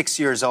 6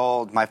 years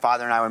old. My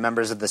father and I were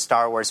members of the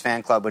Star Wars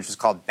fan club, which was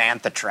called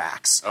Bantha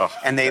Tracks. Oh,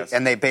 and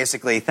they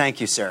basically,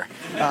 thank you, sir.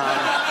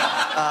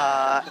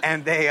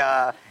 And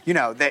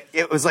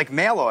it was like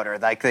mail order.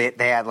 Like they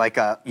had like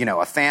a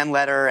fan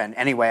letter. And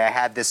anyway, I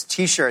had this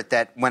T-shirt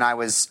that when I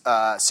was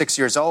 6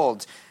 years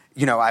old,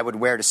 I would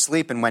wear to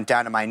sleep and went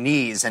down to my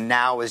knees, and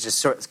now is just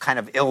sort of kind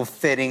of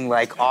ill-fitting,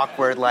 like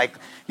awkward, like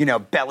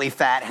belly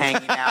fat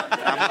hanging out.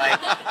 And I'm like,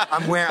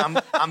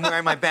 I'm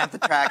wearing my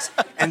Bantha Tracks,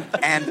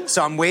 and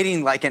so I'm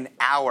waiting like an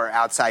hour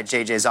outside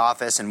JJ's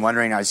office and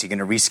wondering, is he going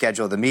to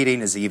reschedule the meeting?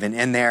 Is he even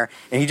in there?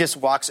 And he just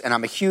walks, and I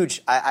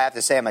have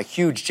to say, I'm a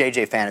huge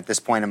JJ fan at this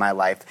point in my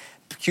life.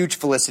 Huge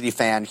Felicity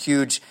fan,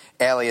 huge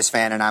Alias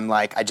fan, and I'm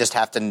like, I just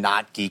have to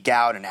not geek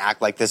out and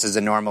act like this is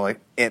a normal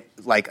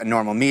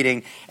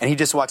meeting. And he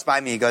just walks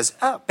by me, he goes,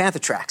 "Oh, Bantha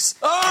Tracks."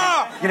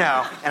 Oh!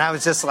 And I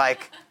was just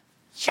like,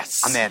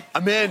 yes, I'm in.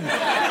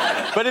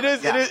 But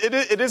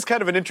it is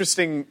kind of an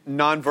interesting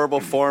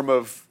nonverbal form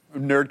of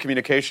nerd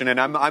communication, and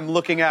I'm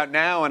looking out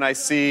now and I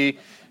see.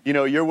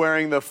 You're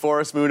wearing the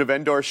Forest Moon of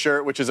Endor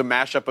shirt, which is a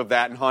mashup of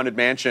that and Haunted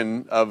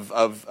Mansion of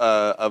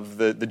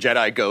the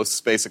Jedi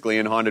ghosts, basically,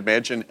 in Haunted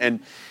Mansion, and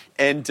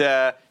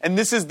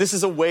this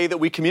is a way that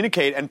we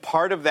communicate, and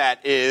part of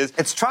that is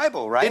it's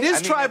tribal, right? It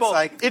is tribal.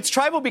 It's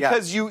tribal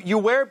because you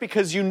wear it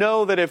because you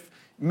know that if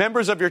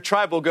members of your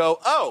tribe will go,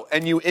 oh,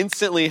 and you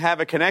instantly have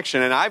a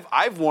connection. And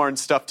I've worn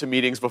stuff to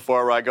meetings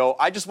before where I go,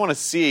 I just want to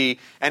see,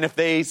 and if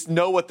they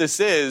know what this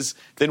is,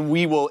 then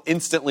we will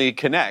instantly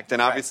connect.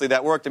 And obviously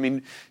that worked. I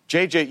mean,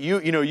 JJ,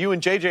 you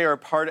and JJ are a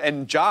part,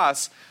 and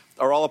Joss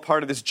are all a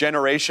part of this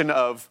generation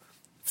of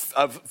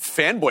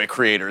fanboy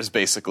creators,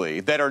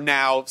 basically, that are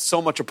now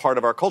so much a part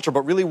of our culture,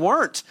 but really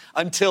weren't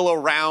until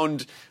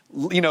around,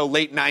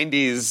 late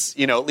 90s,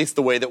 at least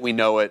the way that we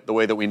know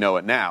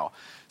it now.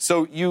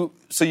 So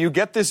you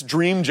get this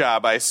dream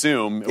job, I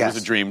assume. It was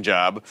a dream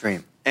job.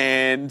 Dream.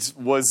 And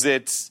was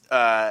it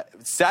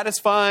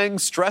satisfying,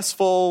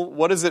 stressful?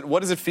 What does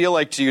it feel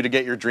like to you to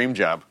get your dream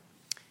job?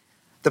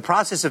 The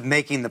process of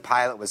making the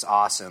pilot was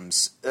awesome.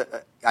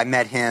 I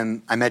met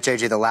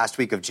JJ the last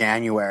week of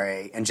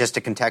January, and just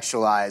to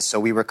contextualize, so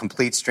we were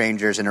complete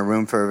strangers in a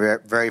room for a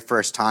very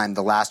first time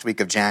the last week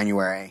of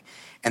January.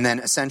 And then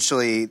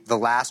essentially the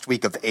last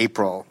week of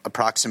April,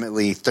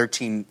 approximately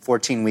 13,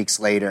 14 weeks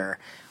later,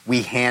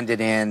 we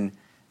handed in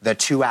the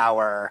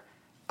 2-hour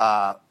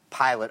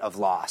pilot of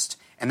Lost.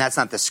 And that's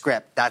not the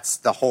script, that's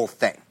the whole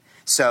thing.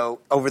 So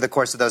over the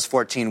course of those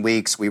 14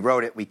 weeks, we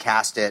wrote it, we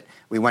cast it,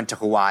 we went to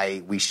Hawaii,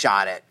 we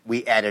shot it,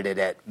 we edited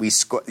it, we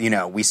scored.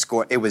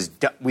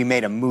 We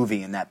made a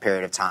movie in that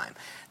period of time.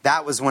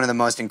 That was one of the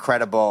most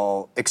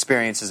incredible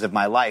experiences of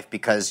my life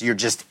because you're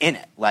just in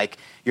it, like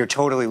you're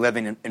totally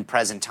living in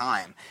present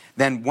time.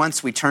 Then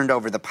once we turned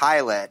over the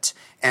pilot,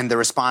 and the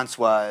response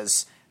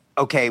was,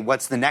 okay,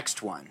 what's the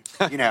next one?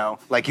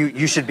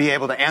 You should be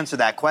able to answer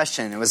that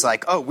question. It was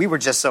like, oh, we were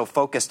just so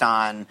focused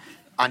on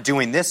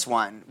doing this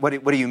one. What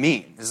do you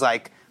mean? It's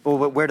like, well,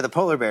 where do the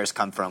polar bears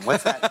come from?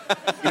 What's that?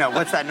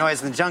 What's that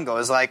noise in the jungle?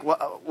 It's like,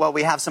 well,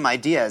 we have some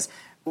ideas.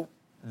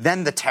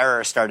 Then the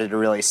terror started to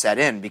really set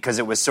in because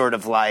it was sort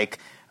of like,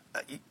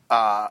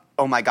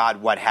 oh my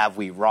God, what have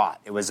we wrought?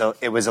 It was a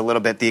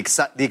little bit the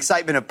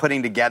excitement of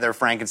putting together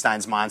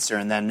Frankenstein's monster,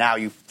 and then now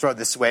you throw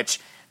the switch,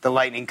 the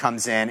lightning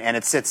comes in, and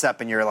it sits up,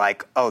 and you're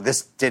like, oh,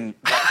 this didn't...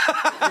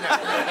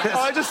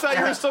 I just thought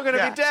you were still going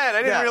to be dead.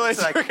 I didn't realize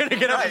you were going to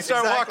get up and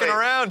start walking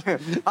around.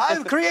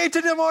 I've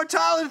created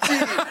immortality!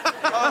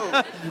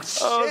 Oh, shit.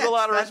 Oh, there's a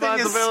lot of responsibility.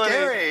 That thing is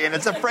scary, and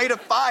it's afraid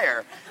of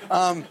fire.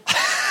 And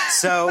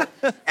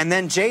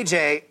then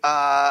JJ...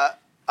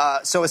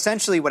 so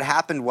essentially what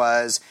happened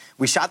was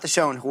we shot the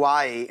show in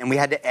Hawaii, and we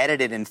had to edit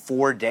it in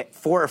 4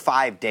 or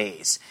 5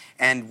 days.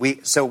 And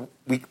we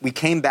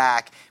came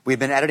back. We'd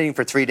been editing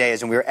for 3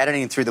 days, and we were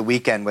editing through the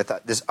weekend with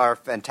our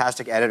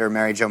fantastic editor,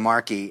 Mary Jo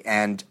Markey.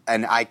 And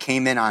I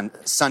came in on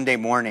Sunday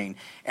morning,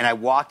 and I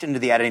walked into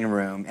the editing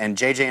room, and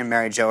JJ and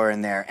Mary Jo are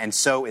in there, and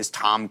so is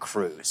Tom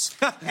Cruise.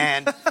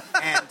 and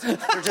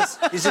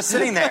he's just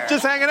sitting there.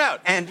 Just hanging out.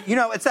 And,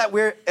 it's that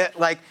weird,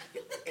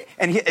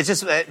 and it's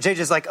just,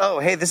 JJ's like, oh,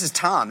 hey, this is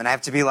Tom. And I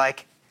have to be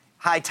like,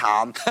 hi,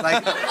 Tom.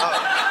 Like,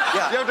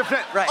 yeah. You have to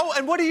pretend. Right. Oh,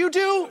 and what do you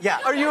do? Yeah.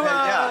 Are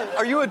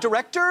you a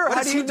director?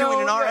 What is he doing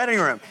in our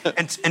editing room?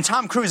 And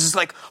Tom Cruise is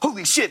like,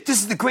 holy shit,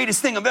 this is the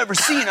greatest thing I've ever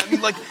seen. I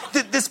mean,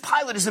 this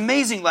pilot is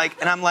amazing.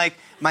 And I'm like,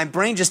 my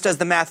brain just does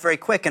the math very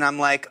quick. And I'm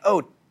like,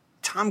 oh,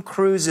 Tom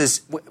Cruise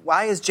is,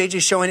 why is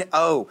JJ showing it?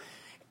 Oh,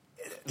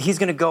 he's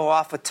going to go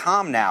off with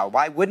Tom now.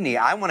 Why wouldn't he?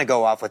 I want to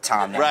go off with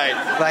Tom now. Right.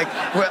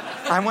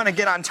 I want to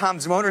get on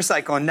Tom's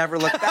motorcycle and never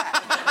look back.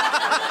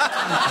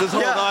 Just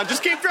hold on.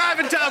 Just keep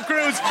driving, Tom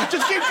Cruise.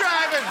 Just keep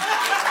driving.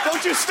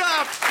 Don't you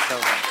stop.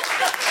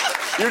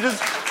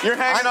 You're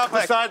hanging off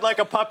the side like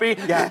a puppy.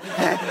 Yeah.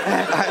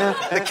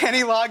 The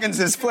Kenny Loggins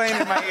is playing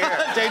in my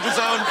ear. Danger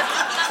Zone.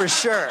 For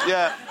sure.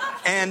 Yeah.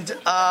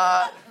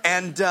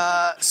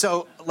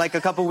 So like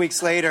a couple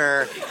weeks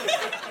later,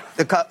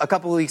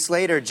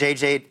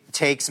 JJ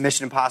takes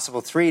Mission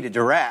Impossible 3 to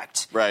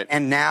direct. Right.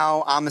 And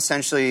now I'm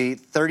essentially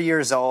 30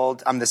 years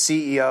old. I'm the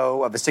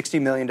CEO of a $60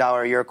 million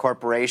a year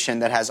corporation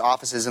that has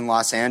offices in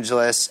Los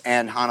Angeles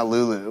and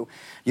Honolulu.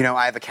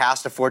 I have a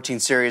cast of 14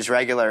 series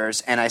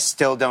regulars, and I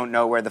still don't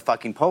know where the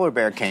fucking polar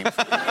bear came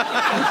from.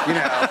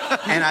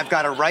 And I've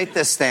got to write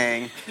this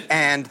thing,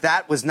 and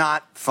that was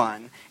not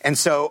fun. And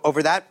so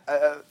over that,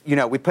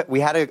 we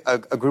had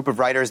a group of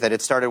writers that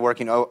had started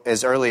working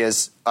as early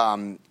as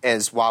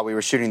while we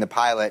were shooting the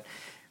pilot.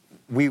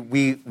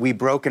 We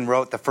broke and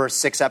wrote the first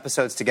 6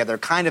 episodes together,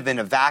 kind of in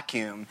a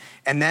vacuum.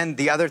 And then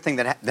the other thing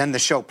then the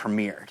show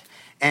premiered.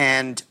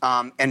 And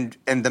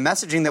the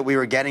messaging that we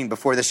were getting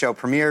before the show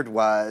premiered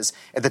was,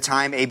 at the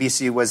time,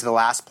 ABC was the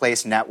last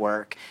place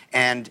network,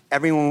 and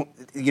everyone,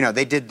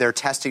 they did their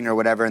testing or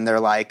whatever, and they're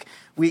like,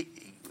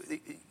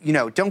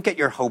 don't get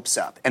your hopes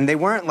up. And they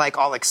weren't like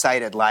all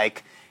excited,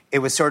 like, it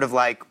was sort of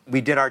like,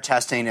 we did our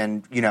testing,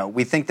 and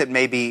we think that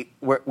maybe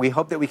we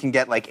hope that we can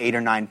get like 8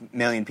 or 9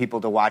 million people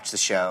to watch the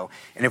show,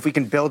 and if we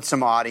can build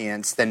some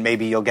audience, then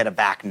maybe you'll get a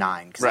back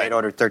 9, because I had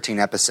ordered 13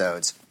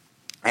 episodes.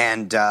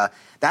 And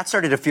that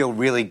started to feel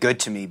really good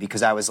to me,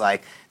 because I was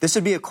like, this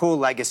would be a cool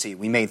legacy.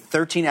 We made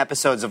 13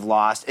 episodes of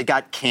Lost. It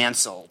got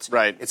canceled.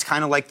 Right. It's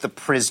kind of like The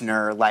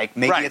Prisoner. Like,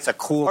 maybe it's a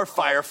cool... Or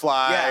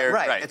Firefly. Yeah,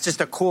 right. It's just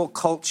a cool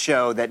cult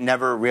show that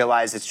never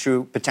realized its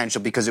true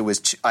potential because it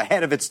was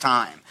ahead of its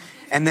time.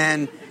 And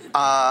then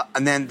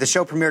And then the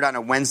show premiered on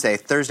a Wednesday.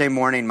 Thursday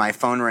morning, my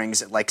phone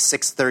rings at like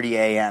 6:30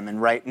 a.m.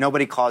 And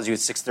nobody calls you at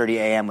 6:30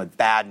 a.m. with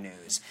bad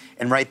news.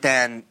 And right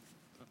then,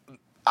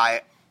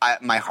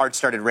 my heart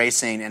started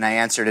racing, and I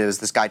answered. It was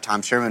this guy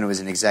Tom Sherman, who was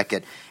an exec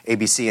at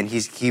ABC, and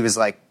he was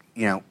like,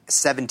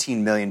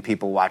 17 million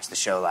people watched the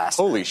show last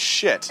night. Holy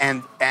shit!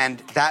 Well,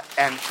 yeah.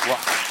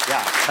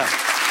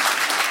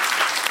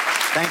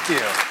 Thank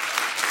you.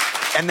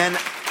 And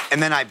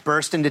then I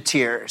burst into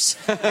tears,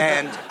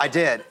 and I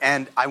did.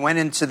 And I went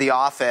into the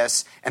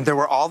office, and there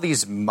were all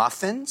these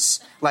muffins.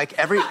 Like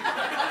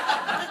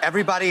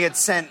everybody had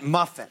sent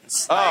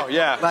muffins.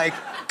 Like,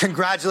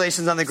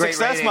 congratulations on the great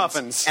Success ratings.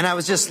 muffins. And I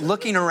was just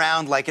looking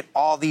around like at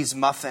all these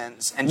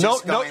muffins and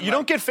just going, you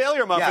don't get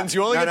failure muffins. Yeah,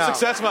 you only get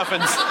success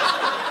muffins.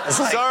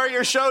 Like, sorry,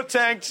 your show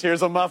tanked.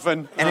 Here's a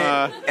muffin.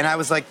 And I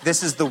was like,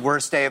 this is the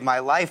worst day of my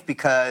life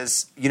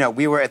because,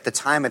 we were at the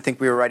time, I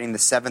think we were writing the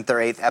 7th or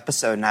 8th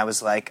episode, and I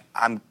was like,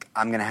 I'm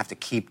going to have to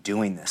keep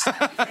doing this.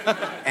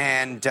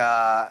 and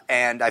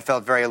I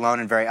felt very alone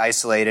and very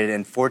isolated.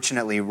 And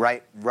fortunately,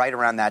 right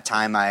around that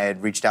time, I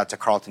had reached out to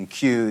Carlton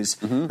Cuse,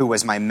 who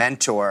was my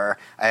mentor.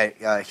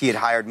 He had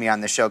hired me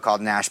on the show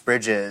called Nash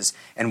Bridges,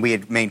 and we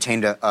had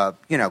maintained a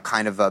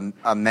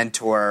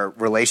mentor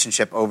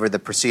relationship over the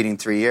preceding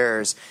 3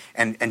 years.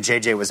 And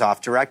JJ was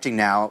off directing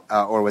now,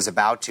 or was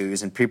about to. He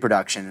was in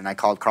pre-production, and I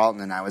called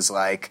Carlton, and I was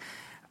like,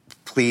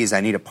 please,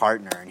 I need a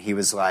partner. And he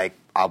was like,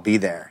 I'll be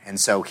there. And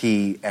so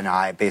he and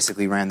I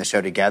basically ran the show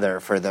together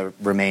for the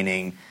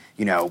remaining,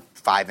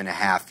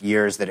 5.5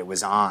 years that it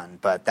was on.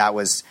 But that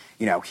was,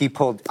 he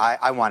pulled,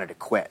 I wanted to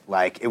quit.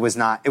 Like, it was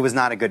not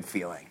a good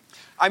feeling.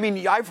 I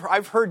mean,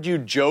 I've heard you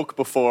joke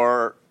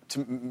before.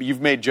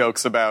 You've made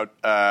jokes about,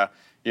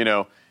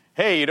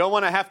 hey, you don't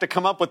want to have to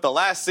come up with the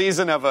last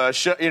season of a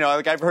show.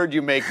 Like I've heard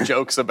you make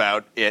jokes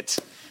about it.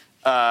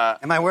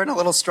 Am I wearing a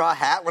little straw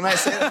hat when I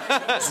say that?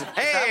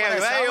 You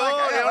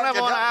don't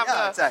ever want to have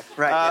to.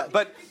 Exactly.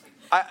 Right.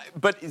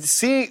 But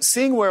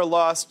seeing where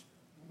Lost,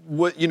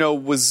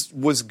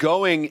 was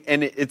going,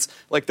 and it's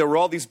like there were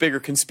all these bigger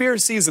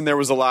conspiracies, and there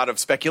was a lot of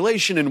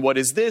speculation, and what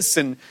is this?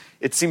 And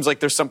it seems like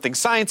there's something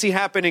sciencey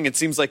happening. It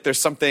seems like there's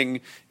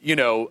something,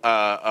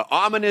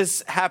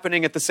 ominous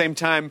happening at the same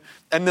time.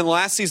 And then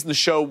last season, the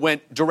show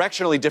went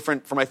directionally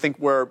different from, I think,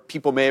 where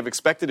people may have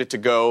expected it to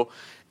go.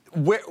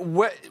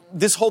 Where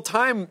this whole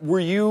time were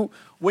you,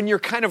 when you're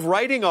kind of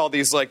writing all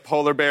these like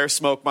Polar Bear,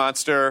 Smoke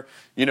Monster,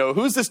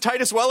 who's this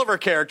Titus Welliver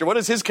character? What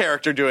is his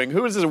character doing?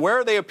 Who is this? Where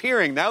are they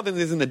appearing? Now that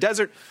he's in the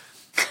desert.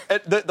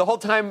 The whole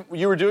time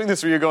you were doing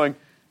this, were you going,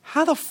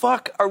 how the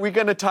fuck are we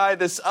going to tie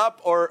this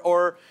up?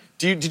 Or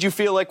did you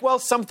feel like, well,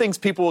 some things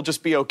people will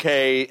just be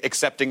okay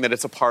accepting that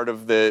it's a part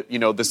of the,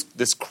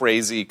 this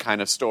crazy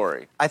kind of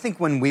story? I think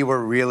when we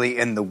were really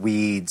in the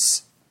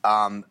weeds,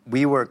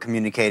 we were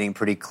communicating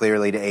pretty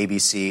clearly to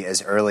ABC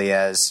as early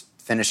as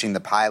finishing the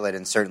pilot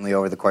and certainly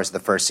over the course of the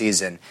first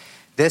season.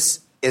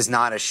 This is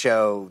not a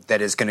show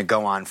that is going to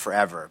go on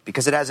forever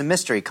because it has a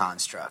mystery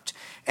construct.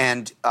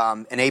 And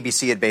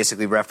ABC had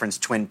basically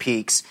referenced Twin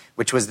Peaks,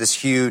 which was this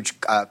huge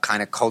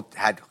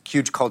had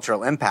huge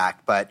cultural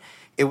impact, but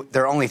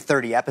there are only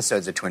 30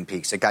 episodes of Twin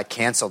Peaks. It got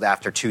canceled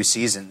after 2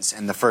 seasons,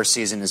 and the first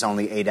season is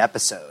only 8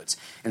 episodes.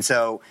 And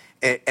so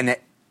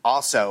it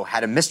also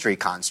had a mystery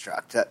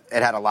construct. It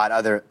had a lot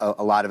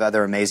of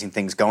other amazing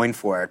things going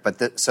for it.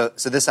 But so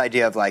this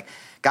idea of like,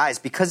 guys,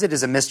 because it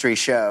is a mystery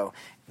show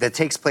that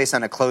takes place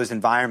on a closed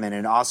environment,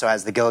 and it also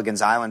has the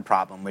Gilligan's Island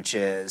problem, which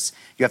is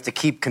you have to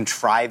keep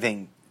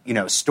contriving,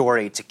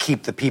 story to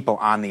keep the people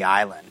on the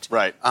island.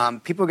 Right.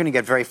 People are going to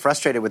get very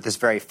frustrated with this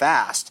very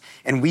fast,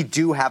 and we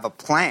do have a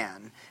plan.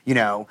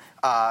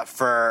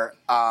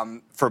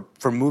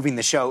 For moving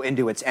the show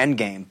into its end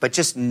game, but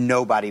just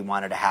nobody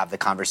wanted to have the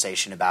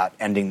conversation about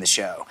ending the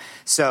show.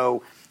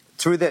 So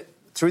through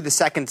the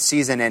second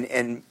season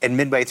and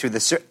midway through the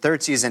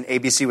third season,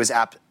 ABC was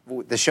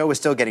the show was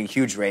still getting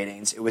huge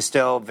ratings. It was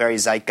still very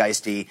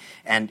zeitgeisty,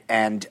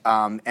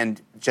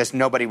 and just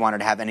nobody wanted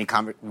to have any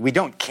We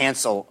don't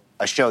cancel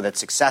a show that's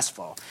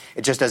successful.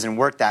 It just doesn't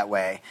work that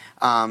way.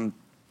 And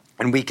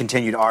we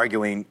continued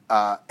arguing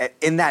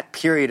in that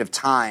period of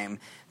time.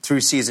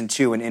 Through season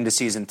 2 and into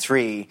season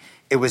 3,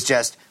 it was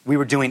just we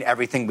were doing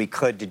everything we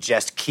could to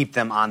just keep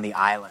them on the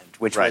island,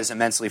 which was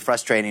immensely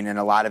frustrating, and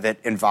a lot of it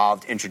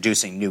involved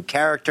introducing new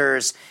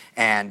characters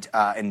and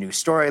new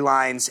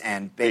storylines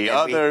and the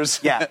others.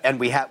 And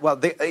we had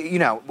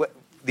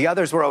the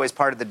others were always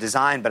part of the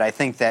design, but I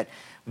think that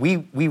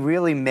we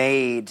really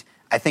made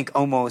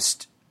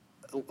almost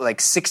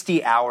like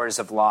 60 hours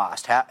of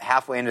Lost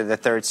halfway into the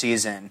third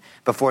season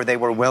before they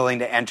were willing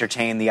to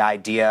entertain the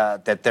idea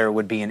that there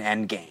would be an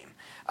end game.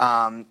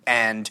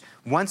 And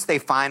once they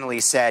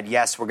finally said,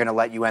 yes, we're going to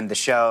let you end the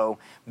show,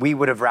 we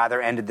would have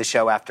rather ended the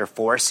show after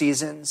 4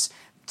 seasons,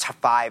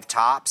 5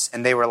 tops,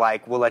 and they were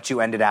like, we'll let you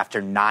end it after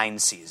 9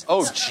 seasons.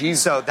 Oh, jeez.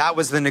 So that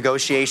was the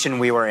negotiation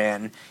we were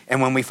in,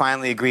 and when we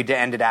finally agreed to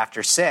end it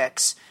after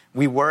 6,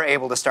 we were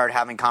able to start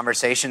having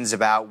conversations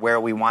about where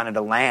we wanted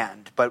to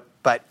land, but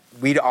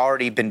we'd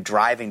already been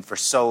driving for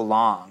so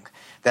long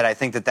that I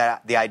think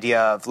that the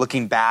idea of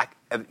looking back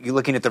you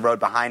looking at the road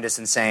behind us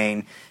and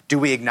saying, do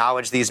we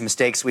acknowledge these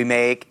mistakes we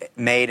made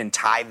and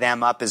tie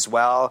them up as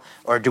well,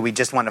 or do we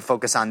just want to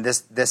focus on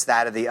this,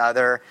 that, or the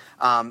other?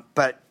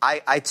 But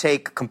I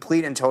take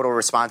complete and total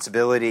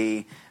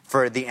responsibility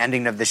for the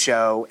ending of the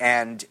show,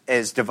 and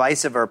as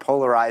divisive or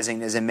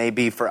polarizing as it may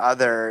be for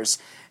others,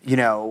 you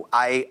know,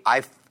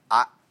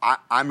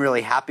 I'm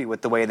really happy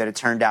with the way that it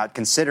turned out,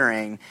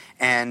 considering,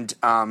 and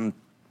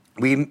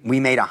we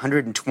made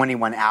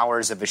 121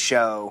 hours of a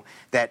show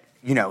that,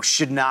 you know,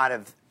 should not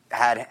have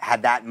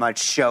had that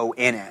much show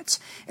in it,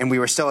 and we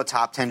were still a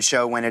top 10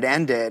 show when it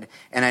ended.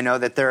 And I know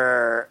that there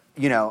are,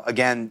 you know,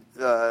 again,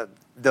 there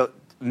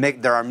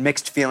are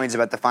mixed feelings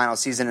about the final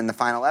season and the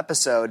final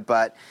episode,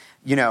 but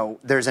you know,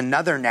 there's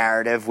another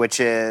narrative, which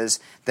is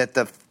that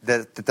the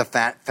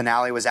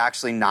finale was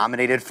actually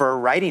nominated for a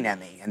writing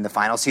Emmy, and the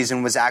final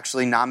season was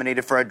actually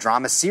nominated for a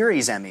drama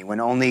series Emmy, when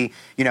only,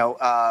 you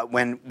know,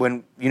 when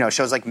you know,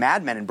 shows like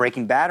Mad Men and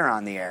Breaking Bad are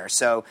on the air.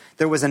 So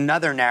there was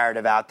another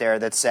narrative out there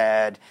that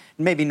said,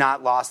 maybe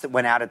not Lost that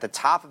went out at the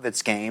top of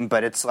its game,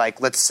 but it's like,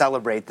 let's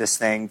celebrate this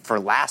thing for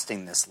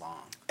lasting this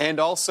long.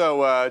 And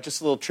also, just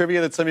a little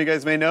trivia that some of you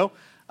guys may know,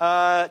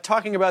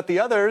 talking about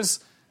the others.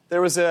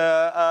 There was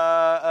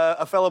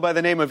a fellow by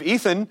the name of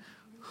Ethan,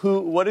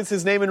 what is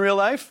his name in real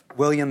life?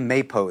 William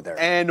Maypother.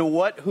 And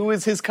who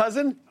is his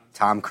cousin?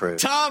 Tom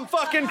Cruise. Tom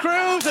fucking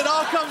Cruise! It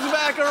all comes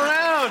back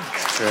around.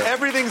 True.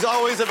 Everything's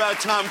always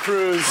about Tom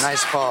Cruise.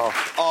 Nice call.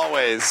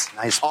 Always.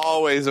 Nice call.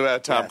 Always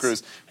about Tom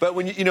Cruise. But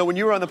when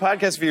you were on the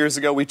podcast a few years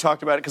ago, we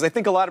talked about it, because I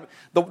think a lot of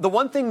the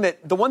one thing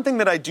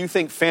that I do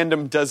think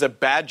fandom does a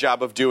bad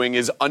job of doing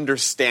is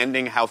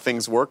understanding how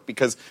things work,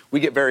 because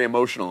we get very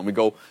emotional and we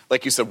go,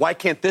 like you said, why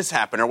can't this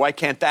happen or why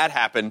can't that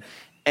happen?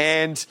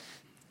 And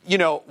you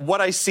know,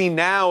 what I see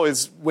now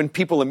is when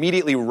people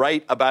immediately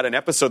write about an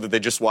episode that they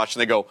just watched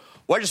and they go,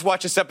 well, I just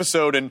watched this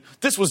episode and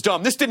this was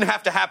dumb. This didn't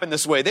have to happen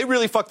this way. They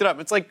really fucked it up.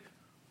 It's like,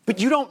 but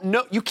you don't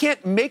know. You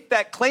can't make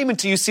that claim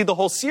until you see the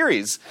whole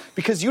series,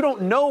 because you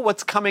don't know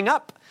what's coming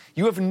up.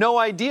 You have no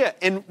idea.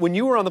 And when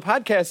you were on the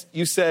podcast,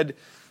 you said,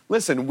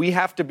 listen, we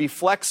have to be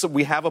flexible.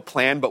 We have a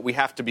plan, but we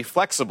have to be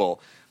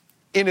flexible.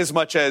 In as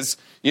much as,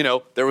 you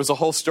know, there was a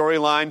whole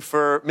storyline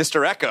for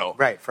Mr. Echo.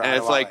 Right. For and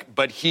it's like,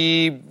 but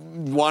he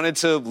wanted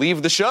to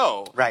leave the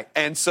show. Right.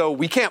 And so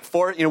we couldn't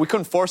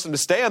force him to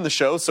stay on the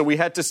show, so you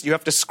have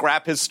to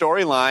scrap his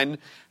storyline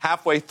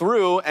halfway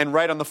through and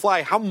write on the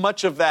fly. How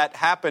much of that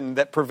happened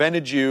that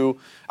prevented you?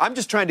 I'm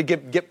just trying to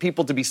get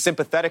people to be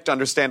sympathetic, to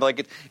understand,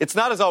 like, it's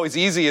not as always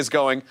easy as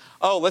going,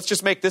 oh, let's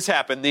just make this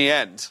happen, the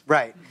end.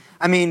 Right.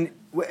 I mean,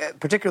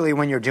 particularly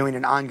when you're doing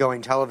an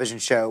ongoing television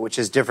show, which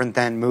is different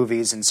than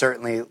movies, and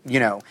certainly, you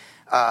know,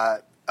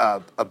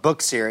 a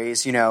book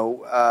series, you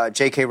know,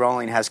 J.K.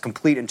 Rowling has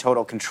complete and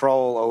total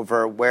control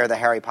over where the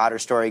Harry Potter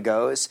story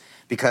goes,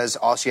 because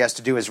all she has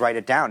to do is write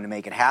it down to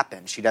make it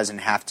happen. She doesn't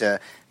have to,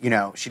 you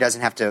know,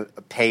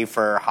 pay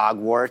for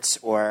Hogwarts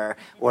or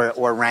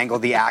wrangle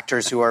the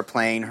actors who are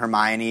playing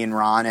Hermione and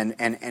Ron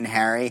and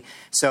Harry.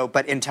 So,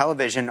 but in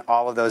television,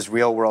 all of those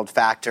real world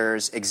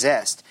factors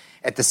exist.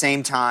 At the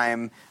same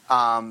time,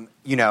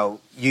 you know,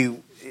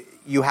 you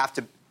have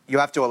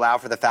to allow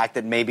for the fact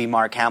that maybe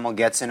Mark Hamill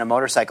gets in a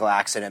motorcycle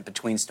accident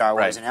between Star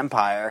Wars and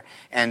Empire,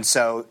 and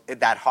so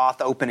that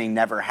Hoth opening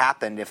never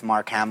happened if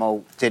Mark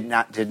Hamill did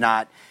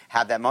not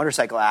have that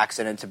motorcycle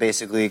accident to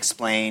basically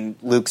explain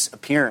Luke's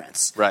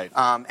appearance. Right.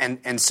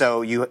 And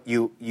so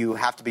you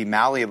have to be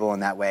malleable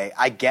in that way.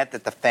 I get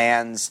that the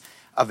fans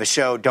of a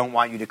show don't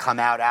want you to come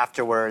out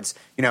afterwards.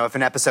 You know, if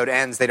an episode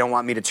ends, they don't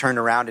want me to turn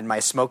around in my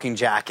smoking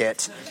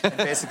jacket and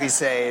basically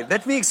say,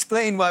 let me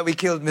explain why we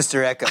killed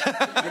Mr. Echo.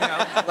 You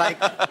know, like,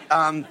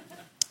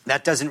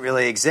 that doesn't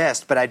really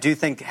exist. But I do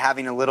think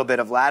having a little bit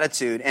of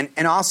latitude,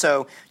 and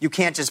also you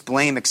can't just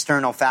blame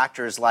external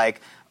factors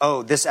like,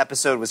 oh, this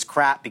episode was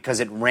crap because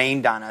it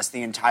rained on us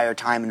the entire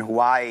time in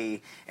Hawaii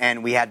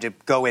and we had to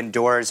go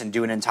indoors and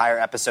do an entire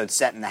episode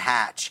set in the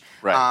hatch.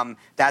 Right.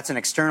 That's an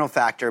external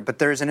factor, but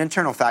there's an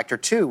internal factor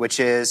too, which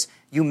is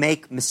you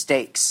make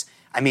mistakes.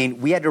 I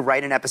mean, we had to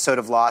write an episode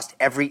of Lost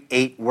every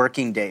 8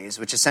 working days,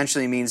 which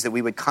essentially means that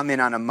we would come in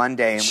on a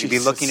Monday and we'd be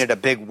looking at a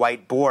big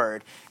white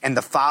board, and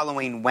the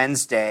following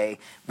Wednesday,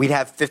 we'd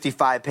have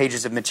 55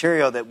 pages of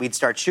material that we'd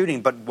start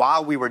shooting. But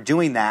while we were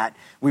doing that,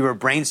 we were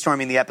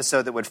brainstorming the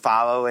episode that would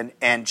follow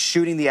and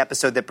shooting the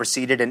episode that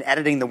preceded and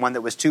editing the one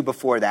that was 2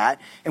 before that.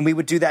 And we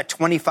would do that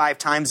 25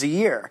 times a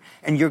year.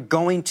 And you're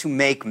going to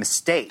make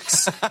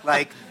mistakes.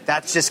 Like,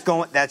 that's just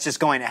going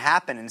to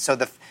happen. And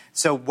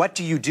so what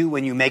do you do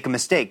when you make a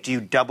mistake? Do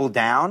you double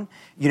down,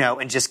 you know,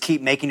 and just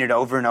keep making it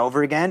over and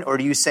over again? Or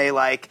do you say,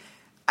 like,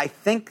 I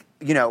think,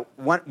 you know,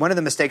 one of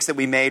the mistakes that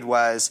we made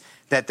was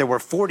that there were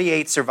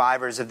 48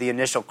 survivors of the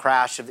initial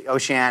crash of the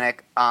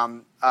Oceanic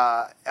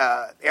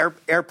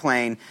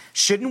airplane.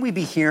 Shouldn't we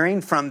be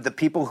hearing from the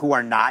people who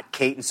are not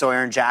Kate and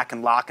Sawyer and Jack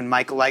and Locke and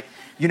Michael? Like,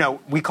 you know,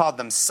 we called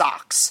them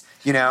socks.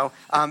 you know?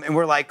 And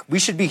we're like, we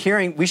should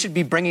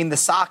be bringing the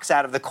socks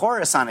out of the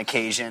chorus on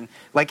occasion.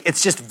 Like,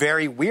 it's just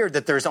very weird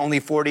that there's only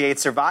 48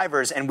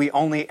 survivors and we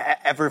only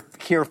ever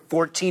hear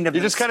 14 of them.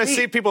 You just kind of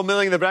see people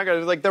milling in the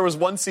background. Like, there was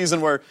one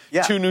season where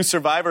 2 new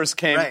survivors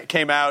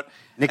came out.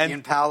 Nikki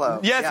and Paolo.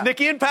 Yes,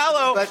 Nikki and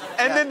Paolo.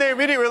 Then they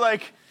immediately were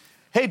like,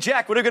 hey,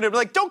 Jack, what are you going to be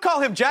like? Don't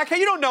call him Jack. Hey,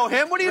 you don't know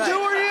him. What do you do? Who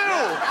are you?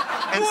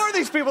 Yeah. Who are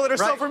these people that are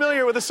so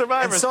familiar with the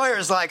survivors? And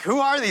Sawyer's like, who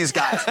are these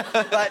guys?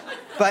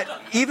 but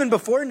even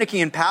before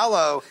Nikki and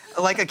Paolo,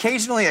 like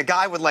occasionally a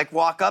guy would like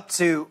walk up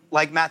to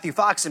like Matthew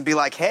Fox and be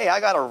like, hey, I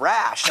got a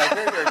rash. I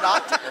hear you're a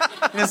doctor.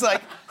 And it's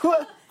like,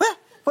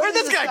 where'd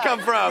this guy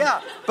come from?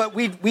 Yeah, but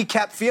we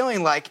kept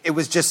feeling like it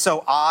was just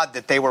so odd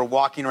that they were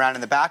walking around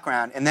in the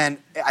background. And then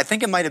I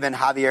think it might have been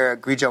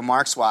Javier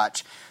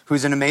Grillo-Marxuach,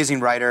 who's an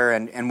amazing writer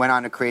and went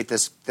on to create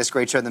this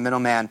great show, The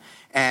Middleman.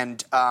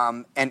 And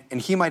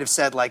he might have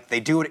said, like, they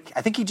do it,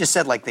 I think he just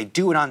said, like, they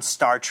do it on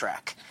Star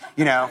Trek,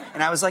 you know?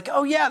 And I was like,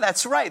 oh, yeah,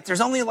 that's right.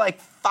 There's only, like,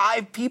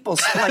 5 people.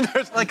 Like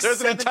there's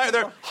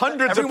there are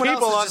hundreds Everyone of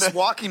people else is just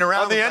walking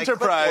around on the with,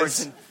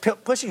 Enterprise.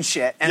 And pushing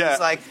shit. And it's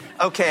like,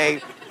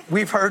 okay,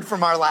 we've heard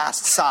from our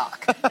last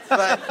sock.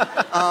 But,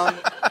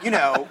 you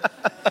know,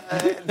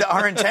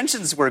 our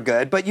intentions were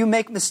good, but you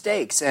make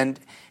mistakes. And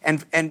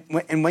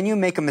when you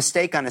make a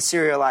mistake on a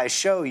serialized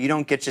show, you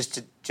don't get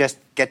just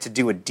get to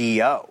do a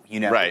DO, you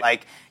know? Right.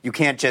 Like, you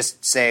can't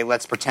just say,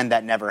 let's pretend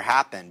that never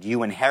happened.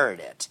 You inherit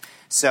it.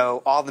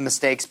 So all the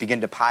mistakes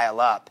begin to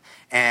pile up,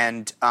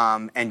 and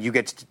you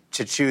get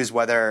to choose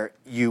whether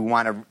you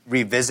want to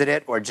revisit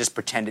it or just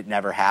pretend it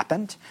never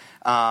happened.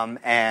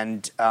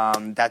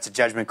 That's a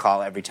judgment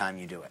call every time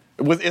you do it.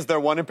 Is there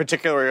one in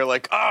particular where you're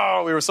like,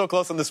 oh, we were so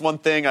close on this one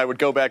thing, I would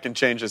go back and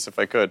change this if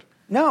I could?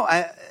 No,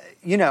 I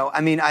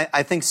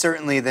think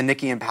certainly the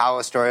Nikki and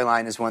Paolo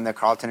storyline is one that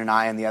Carlton and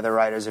I and the other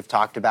writers have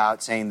talked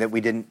about, saying that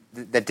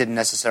that didn't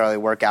necessarily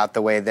work out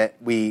the way that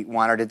we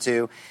wanted it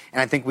to.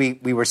 And I think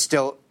we were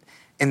still,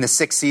 in the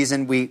 6th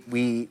season,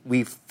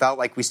 we felt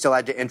like we still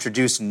had to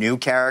introduce new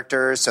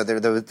characters. So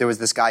there was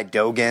this guy,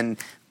 Dogen,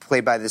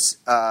 played by this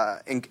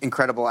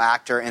incredible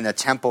actor in a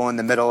temple in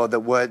the middle of the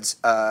woods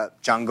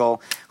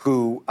jungle,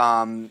 who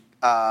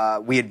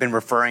we had been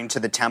referring to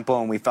the temple,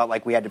 and we felt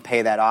like we had to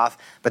pay that off.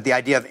 But the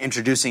idea of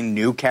introducing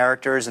new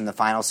characters in the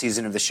final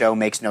season of the show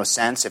makes no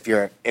sense if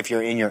you're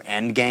in your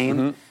end game.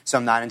 Mm-hmm. So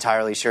I'm not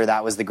entirely sure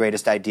that was the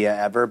greatest idea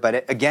ever. But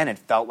it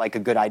felt like a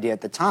good idea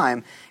at the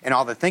time, and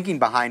all the thinking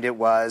behind it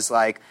was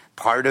like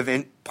part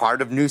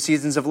of new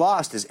seasons of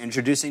Lost is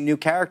introducing new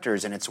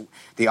characters, and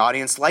the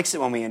audience likes it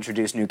when we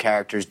introduce new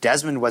characters.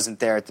 Desmond wasn't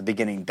there at the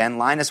beginning. Ben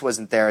Linus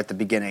wasn't there at the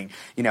beginning.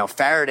 You know,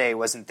 Faraday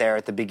wasn't there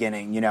at the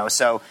beginning. You know,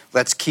 so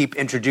let's keep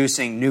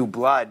introducing new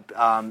blood,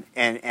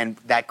 and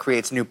that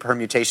creates new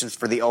permutations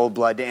for the old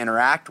blood to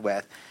interact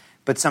with.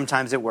 But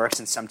sometimes it works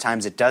and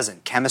sometimes it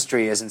doesn't.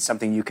 Chemistry isn't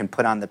something you can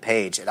put on the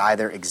page. It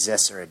either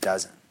exists or it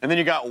doesn't. And then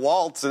you got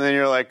Waltz, and then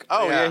you're like,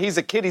 oh, yeah he's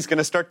a kid. He's going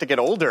to start to get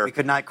older. We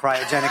could not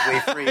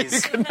cryogenically freeze.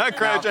 You could not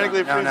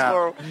cryogenically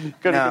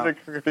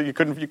freeze.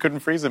 You couldn't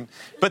freeze him.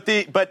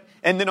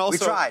 And then also,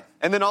 we tried.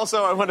 And then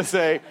also, I want to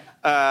say,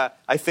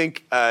 I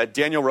think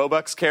Daniel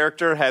Roebuck's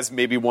character has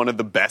maybe one of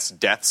the best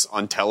deaths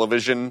on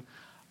television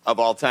of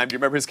all time. Do you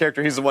remember his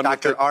character? He's the one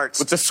with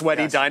the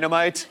sweaty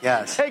dynamite.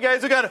 Yes. Hey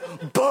guys, we got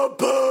boom,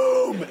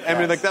 boom. Yes. I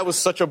mean, like that was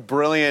such a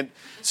brilliant.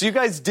 So you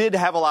guys did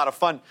have a lot of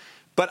fun.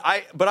 But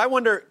I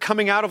wonder,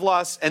 coming out of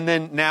Lost, and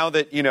then now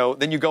that, you know,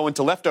 then you go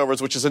into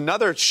Leftovers, which is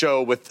another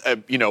show with,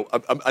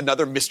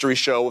 another mystery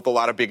show with a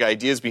lot of big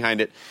ideas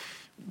behind it.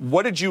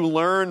 What did you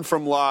learn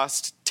from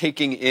Lost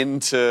taking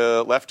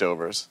into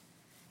Leftovers?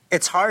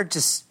 It's hard to,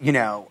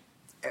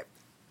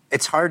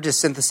 it's hard to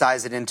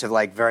synthesize it into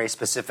like very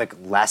specific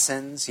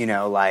lessons,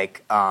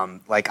 like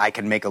I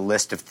can make a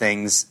list of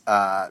things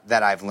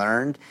that I've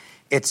learned.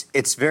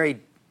 It's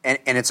very, and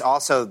it's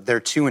also, they're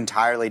two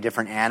entirely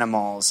different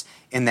animals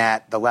in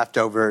that The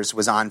Leftovers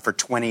was on for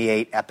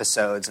 28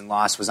 episodes and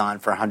Lost was on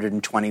for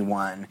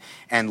 121.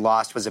 And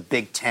Lost was a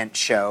big tent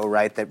show,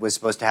 right, that was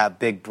supposed to have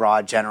big,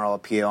 broad, general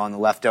appeal. And The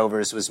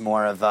Leftovers was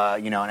more of a,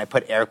 and I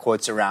put air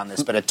quotes around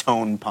this, but a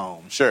tone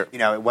poem. Sure.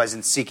 It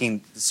wasn't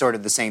seeking sort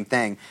of the same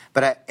thing.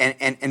 But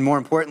and more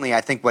importantly,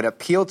 I think what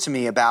appealed to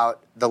me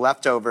about The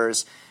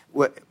Leftovers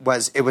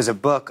was a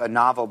book, a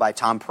novel by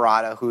Tom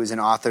Perrotta, who is an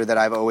author that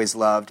I've always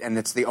loved, and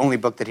it's the only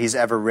book that he's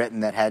ever written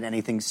that had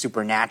anything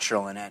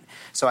supernatural in it.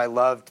 So I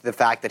loved the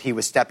fact that he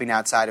was stepping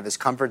outside of his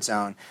comfort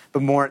zone.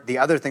 But the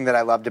other thing that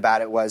I loved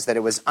about it was that it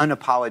was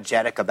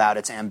unapologetic about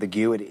its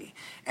ambiguity.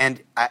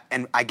 And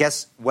I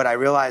guess what I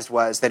realized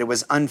was that it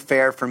was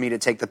unfair for me to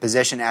take the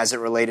position as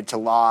it related to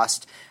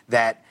Lost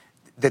that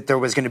there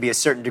was going to be a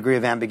certain degree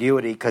of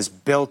ambiguity, because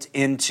built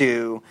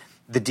into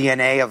the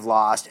DNA of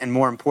Lost, and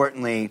more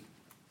importantly,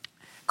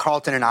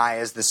 Carlton and I,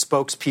 as the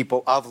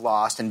spokespeople of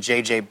Lost, and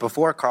JJ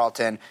before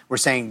Carlton, were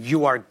saying,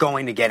 you are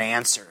going to get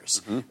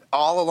answers. Mm-hmm.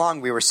 All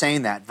along we were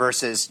saying that,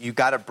 versus you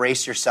got to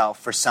brace yourself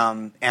for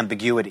some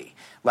ambiguity.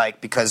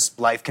 Because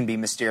life can be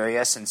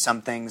mysterious and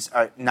some things,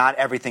 not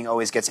everything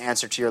always gets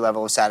answered to your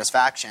level of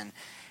satisfaction.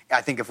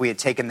 I think if we had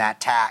taken that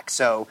tack.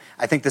 So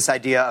I think this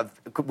idea of,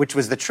 which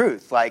was the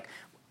truth, like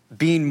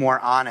being more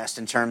honest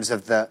in terms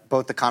of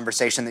both the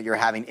conversation that you're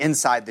having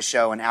inside the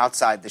show and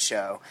outside the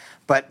show.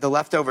 But The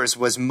Leftovers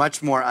was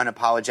much more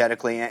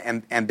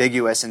unapologetically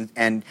ambiguous,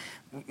 and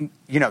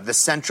you know, the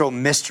central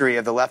mystery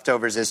of The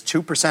Leftovers is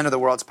 2% of the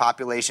world's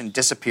population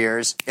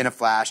disappears in a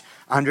flash,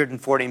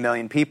 140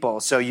 million people.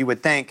 So you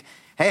would think,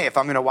 hey, if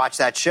I'm going to watch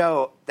that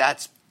show,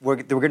 we're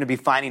going to be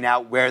finding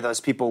out where those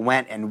people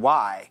went and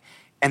why.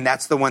 And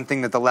that's the one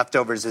thing that The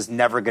Leftovers is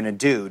never going to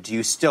do. Do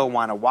you still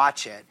want to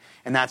watch it?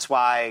 And that's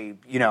why,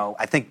 you know,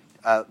 I think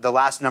the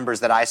last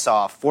numbers that I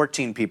saw,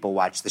 14 people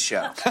watched the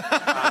show.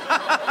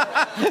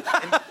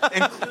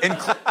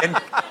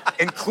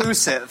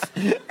 Inclusive.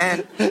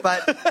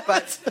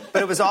 But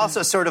it was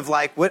also sort of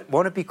like,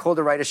 won't it be cool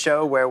to write a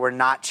show where we're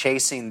not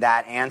chasing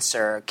that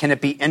answer? Can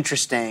it be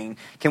interesting?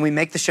 Can we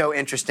make the show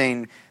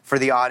interesting for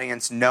the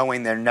audience,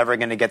 knowing they're never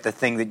going to get the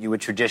thing that you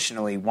would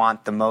traditionally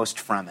want the most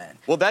from it?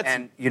 Well,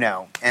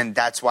 and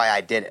that's why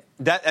I did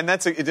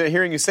it.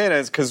 Hearing you say that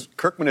is because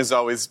Kirkman has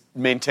always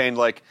maintained,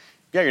 like,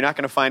 yeah, you're not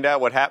going to find out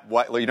what happened.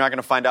 You're not going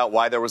to find out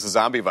why there was a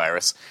zombie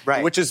virus,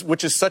 right? Which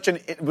is such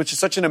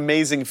an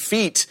amazing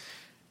feat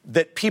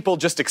that people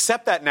just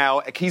accept that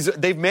now.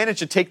 They've managed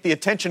to take the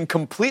attention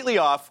completely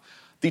off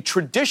the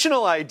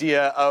traditional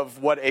idea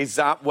of what a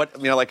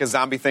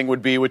zombie thing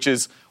would be, which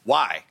is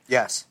why.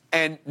 Yes.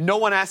 And no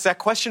one asks that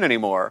question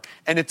anymore.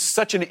 And it's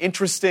such an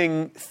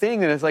interesting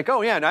thing. And it's like,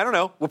 oh, yeah, I don't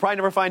know. We'll probably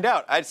never find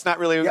out. It's not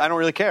really, I don't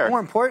really care. More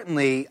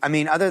importantly, I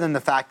mean, other than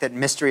the fact that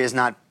mystery is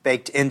not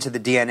baked into the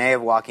DNA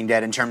of Walking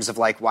Dead in terms of,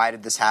 like, why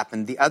did this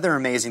happen? The other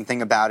amazing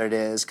thing about it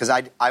is, because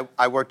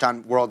I worked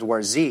on World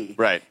War Z.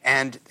 Right.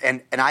 And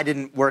I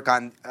didn't work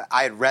on,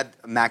 I had read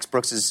Max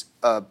Brooks's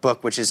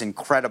book, which is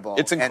incredible.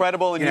 It's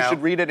incredible, and you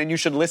should read it, and you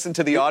should listen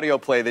to the audio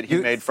play that he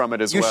made from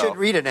it as well. You should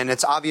read it, and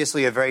it's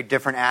obviously a very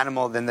different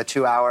animal than the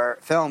 2-hour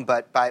film,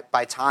 but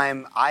by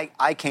time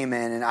I came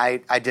in and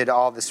I did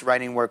all this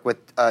writing work with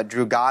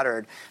Drew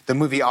Goddard, the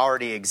movie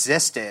already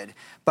existed.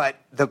 But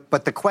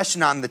the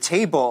question on the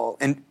table,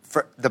 and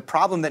for the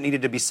problem that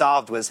needed to be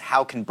solved, was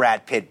how can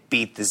Brad Pitt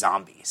beat the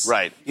zombies?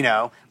 Right. You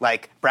know,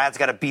 like, Brad's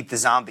got to beat the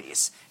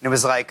zombies. And it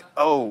was like,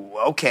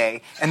 oh,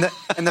 okay. And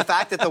the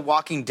fact that The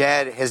Walking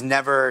Dead has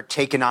never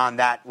taken on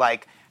that,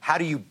 like, how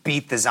do you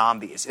beat the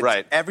zombies?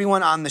 Right.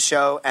 Everyone on the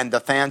show and the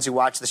fans who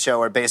watch the show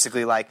are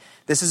basically like,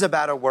 this is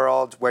about a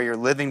world where you're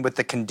living with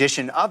the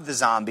condition of the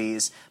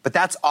zombies, but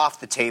that's off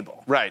the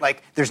table. Right.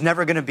 Like, there's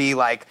never going to be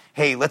like,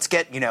 hey,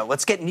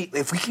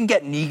 if we can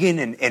get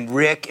Negan and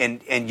Rick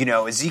and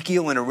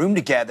Ezekiel in a room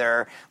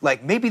together,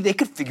 like, maybe they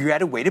could figure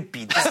out a way to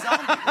beat the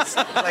zombies.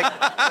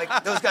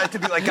 like those guys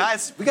could be like,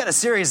 guys, we got a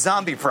serious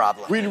zombie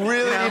problem. We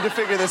really need to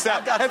figure this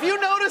out. Have you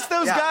noticed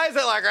those guys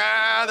that, like,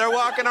 they're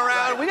walking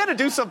around? Right. We got to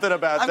do something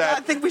about that.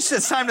 I think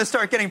it's time to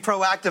start getting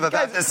proactive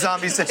about this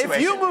zombie situation.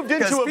 If you moved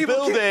into a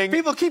building,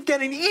 people keep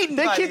getting eaten.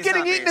 They keep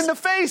getting eaten in the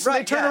face. Right,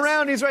 and they turn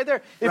around, he's right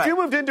there. If you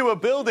moved into a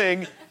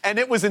building and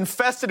it was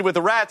infested with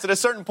rats, at a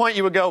certain point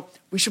you would go,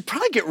 we should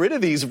probably get rid of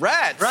these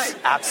rats. Right,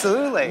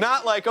 absolutely.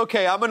 Not like,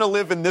 okay, I'm going to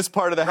live in this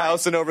part of the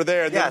house and over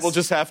there, and then we'll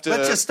just have to...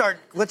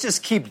 Let's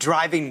just keep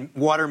driving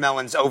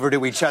watermelons over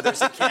to each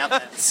other's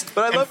encampments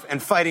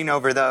and fighting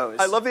over those.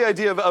 I love the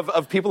idea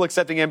of people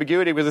accepting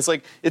ambiguity, because it's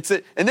like,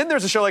 and then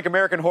there's a show like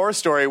American Horror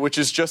Story, which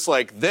is just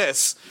like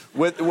this,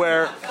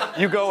 where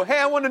you go, hey,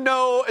 I want to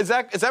know, is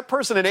that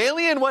person an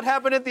alien? What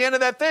happened at the end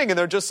of that thing? And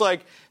they're just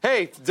like,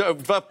 hey,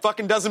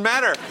 fucking doesn't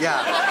matter.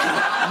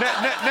 Yeah.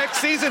 Next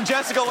season,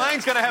 Jessica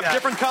Lange's going to have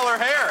different color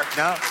hair.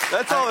 No.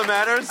 That's all that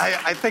matters.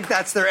 I think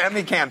that's their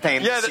Emmy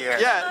campaign this year.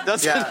 Yeah,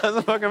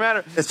 doesn't fucking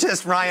matter. It's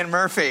just Ryan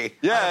Murphy.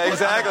 Yeah,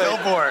 exactly.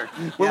 Billboard.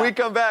 When we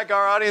come back,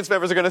 our audience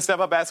members are going to step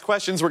up, ask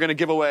questions. We're going to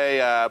give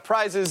away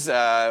prizes.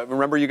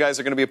 Remember, you guys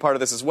are going to be a part of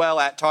this as well,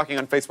 at Talking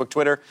on Facebook,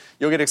 Twitter.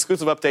 You'll get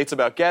exclusive updates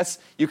about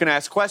guests. You can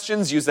ask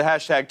questions. Use the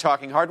hashtag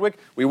TalkingHardwick.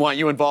 We want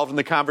you involved in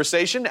the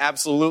conversation.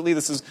 Absolutely.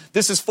 This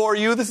is for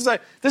you. This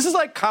is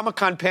like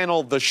Comic-Con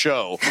panel, the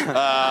show,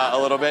 a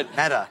little bit.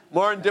 Meta.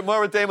 More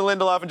with Damon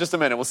Lindelof in just a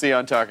minute. We'll see you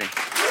on Talking.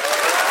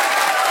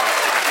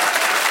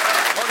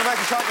 Welcome back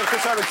to Talking with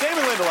Chris Hardwick.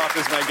 Damon Lindelof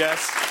is my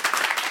guest.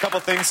 A couple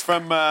things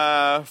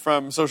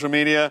from social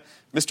media.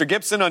 Mr.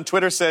 Gibson on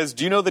Twitter says,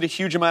 do you know that a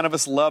huge amount of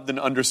us loved and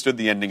understood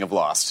the ending of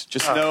Lost?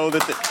 Just know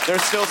that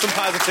there's still some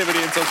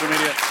positivity in social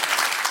media.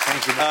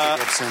 Thank you, Mr.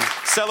 Gibson.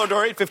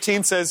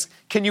 Celador815 says,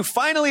 can you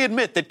finally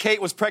admit that Kate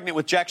was pregnant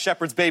with Jack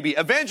Shepard's baby?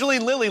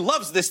 Evangeline Lilly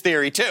loves this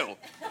theory, too.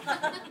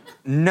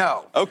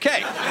 No.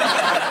 Okay.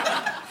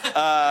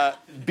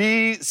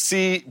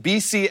 BC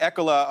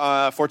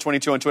Ecola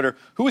 422 on Twitter.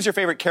 Who was your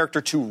favorite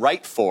character to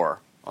write for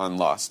on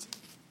Lost?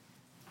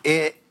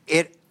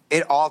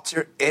 It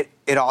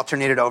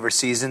alternated over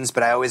seasons,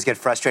 but I always get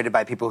frustrated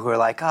by people who are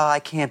like, oh, I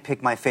can't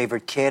pick my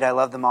favorite kid. I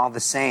love them all the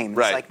same.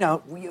 Right. It's like, no,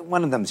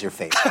 one of them's your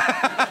favorite.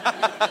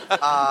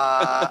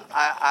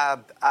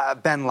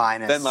 Ben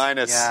Linus. Ben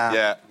Linus.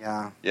 Yeah.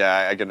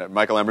 I get it.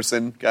 Michael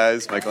Emerson,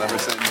 guys. Michael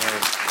Emerson.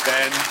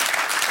 Ben.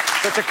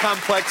 such a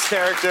complex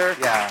character.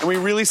 Yeah. And we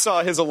really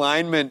saw his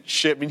alignment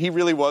shift. I mean, he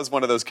really was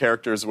one of those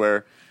characters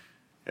where,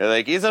 you're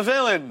like, he's a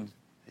villain.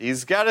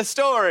 He's got a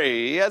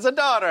story. He has a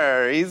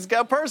daughter. He's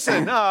got a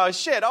person. Oh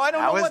shit! Oh, I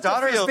don't know what to feel.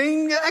 How his daughter is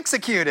being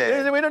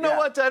executed. We don't know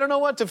what. I don't know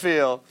what to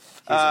feel.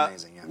 He's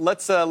amazing. Yeah.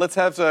 Let's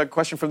have a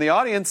question from the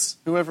audience.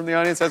 Whoever from the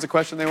audience has a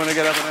question they want to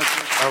get up and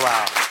answer.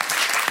 Oh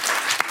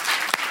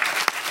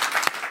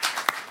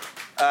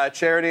wow.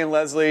 Charity and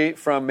Leslie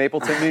from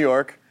Mapleton, New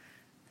York,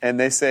 and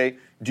they say,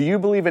 "Do you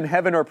believe in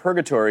heaven or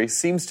purgatory?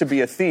 Seems to be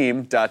a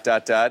theme. ...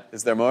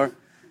 Is there more?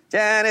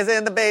 Jan is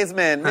in the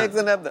basement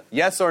mixing up the...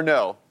 Yes or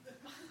no?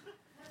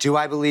 Do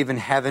I believe in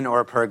heaven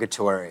or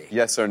purgatory?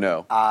 Yes or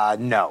no?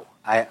 No,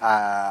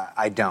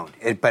 I don't.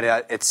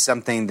 It's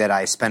something that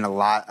I spend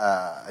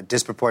a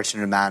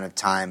disproportionate amount of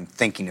time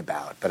thinking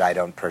about, but I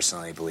don't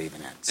personally believe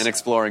in it. And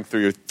exploring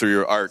through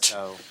your art.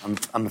 So I'm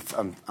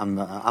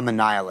a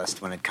nihilist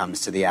when it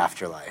comes to the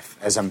afterlife,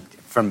 as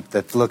from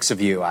the looks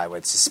of you, I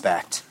would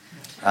suspect,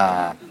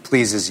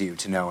 pleases you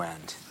to no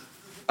end.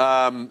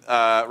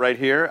 Right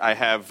here, I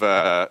have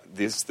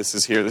this. This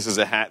is here. This is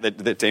a hat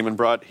that Damon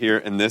brought here,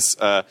 and these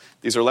are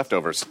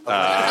leftovers. There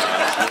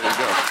you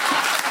go.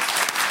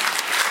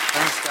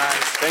 Thanks,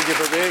 guys. Thank you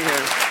for being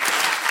here.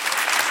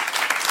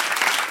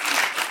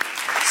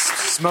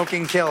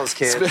 Smoking kills,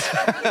 kids.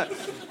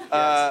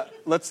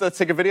 Let's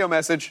take a video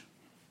message.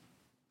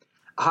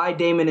 Hi,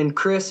 Damon and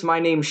Chris. My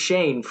name's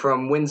Shane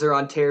from Windsor,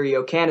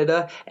 Ontario,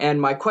 Canada,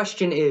 and my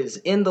question is,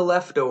 in The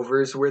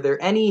Leftovers, were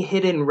there any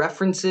hidden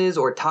references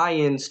or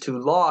tie-ins to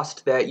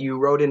Lost that you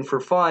wrote in for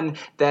fun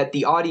that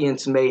the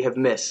audience may have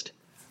missed?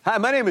 Hi,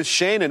 my name is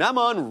Shane, and I'm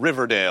on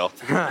Riverdale.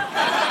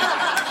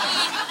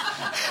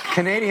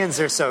 Canadians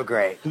are so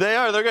great. They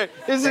are. They're great.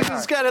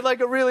 He's got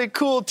like a really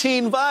cool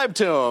teen vibe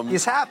to him.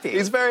 He's happy.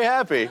 He's very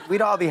happy.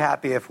 We'd all be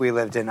happy if we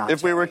lived in Ontario.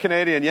 If we were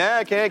Canadian.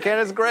 Yeah,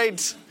 Canada's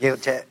great.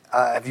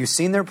 Have you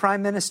seen their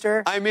prime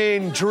minister? I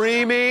mean,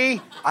 dreamy.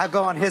 I'll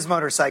go on his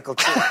motorcycle,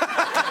 too.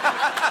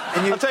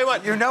 And I'll tell you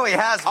what. You know he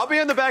has. I'll be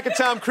in the back of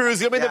Tom Cruise.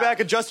 You'll be in the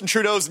back of Justin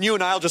Trudeau's, and you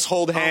and I'll just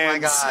hold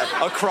hands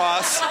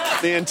across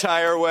the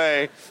entire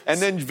way.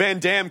 And then Van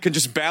Damme can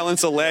just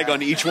balance a leg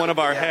on each one of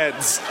our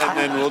heads, and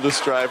then we'll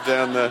just drive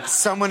down the...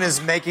 Someone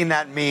is making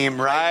that meme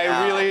right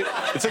now.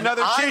 It's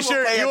another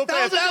T-shirt. You will pay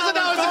 $1,000 if you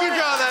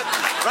draw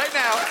that right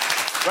now.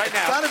 Right now.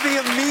 It's got to be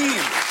a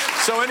meme.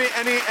 So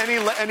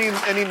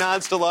any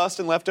nods to Lost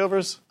and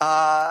Leftovers?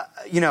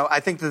 I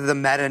think that the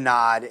meta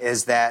nod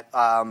is that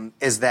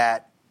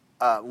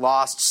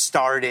Lost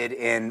started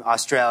in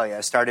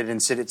Australia.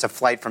 It's a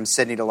flight from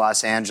Sydney to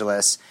Los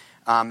Angeles,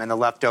 and The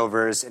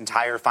Leftovers'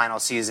 entire final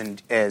season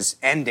is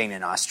ending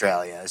in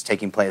Australia, is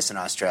taking place in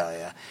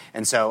Australia.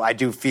 And so I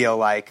do feel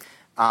like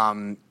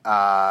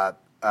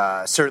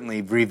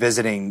certainly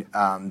revisiting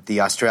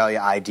the Australia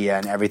idea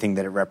and everything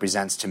that it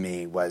represents to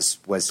me was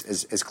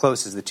as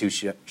close as the two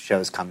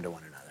shows come to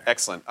one another.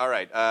 Excellent. All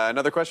right.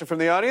 Another question from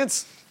the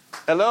audience.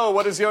 Hello.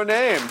 What is your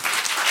name?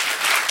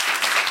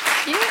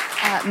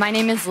 My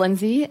name is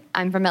Lindsay.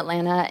 I'm from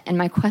Atlanta, and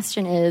my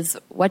question is,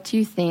 what do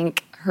you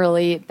think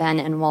Hurley, Ben,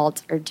 and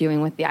Walt are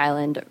doing with the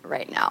island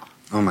right now?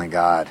 Oh my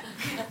God!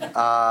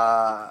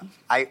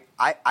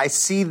 I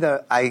see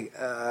the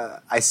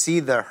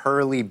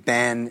Hurley,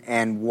 Ben,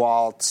 and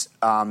Walt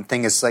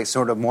thing as like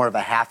sort of more of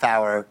a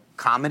half-hour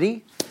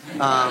comedy,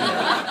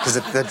 because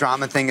the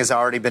drama thing has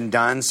already been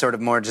done, sort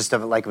of more just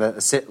of like a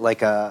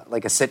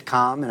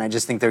sitcom, and I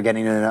just think they're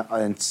getting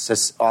into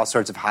just all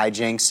sorts of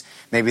hijinks.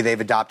 Maybe they've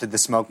adopted the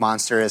smoke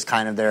monster as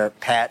kind of their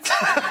pet,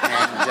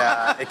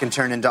 and it can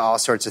turn into all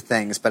sorts of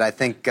things. But I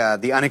think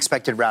the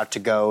unexpected route to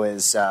go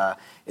is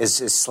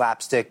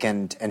slapstick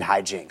and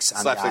hijinks.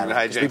 Slapstick and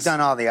hijinks. We've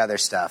done all the other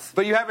stuff.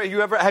 But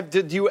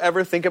did you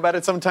ever think about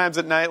it sometimes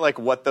at night, like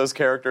what those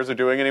characters are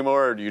doing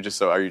anymore, or are you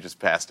just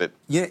past it?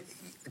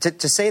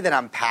 To say that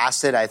I'm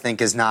past it, I think,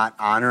 is not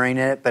honoring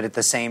it. But at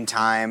the same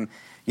time,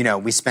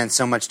 we spent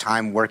so much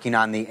time working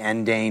on the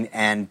ending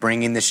and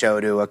bringing the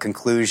show to a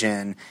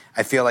conclusion.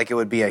 I feel like it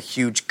would be a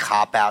huge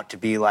cop-out to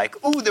be like,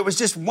 "Ooh, there was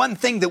just one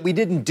thing that we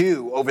didn't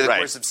do over the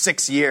course of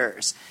 6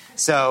 years."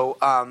 So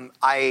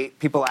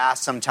people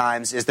ask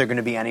sometimes, is there going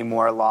to be any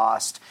more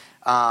Lost?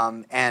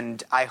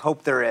 And I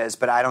hope there is,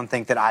 but I don't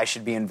think that I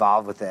should be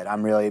involved with it.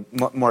 I'm really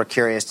more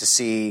curious to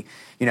see,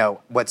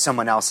 what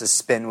someone else's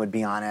spin would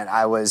be on it.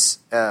 I was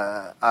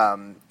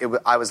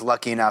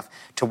lucky enough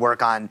to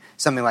work on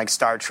something like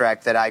Star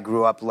Trek that I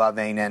grew up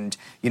loving, and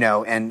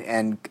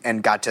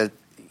and got to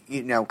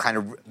kind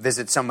of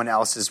visit someone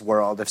else's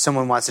world. If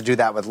someone wants to do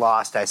that with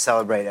Lost, I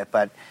celebrate it,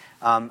 but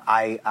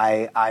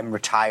I'm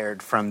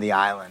retired from the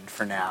island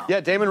for now.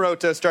 Yeah, Damon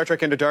wrote Star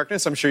Trek Into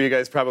Darkness. I'm sure you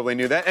guys probably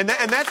knew that. And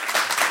that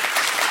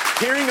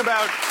hearing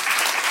about,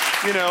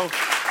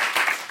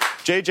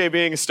 JJ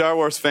being a Star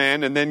Wars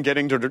fan and then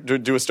getting to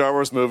do a Star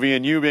Wars movie,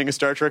 and you being a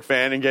Star Trek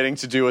fan and getting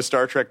to do a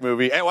Star Trek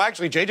movie. And, well,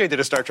 actually, JJ did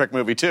a Star Trek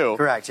movie too.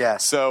 Correct.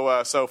 Yes.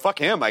 So fuck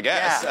him, I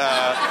guess.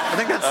 Yeah. I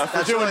think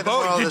that's doing really the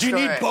both. moral of Did the you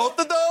story. need both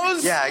of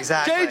those? Yeah,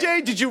 exactly.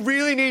 JJ, did you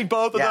really need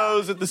both of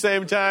those at the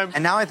same time?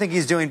 And now I think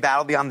he's doing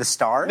Battle Beyond the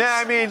Stars. Nah,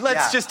 I mean,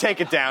 let's just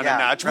take it down a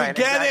notch. We right,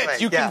 get exactly.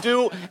 it. You can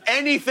do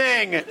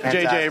anything,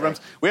 JJ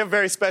Abrams. We have a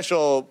very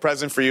special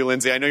present for you,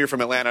 Lindsay. I know you're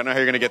from Atlanta. I don't know how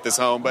you're going to get this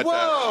home, but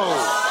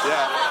Wow.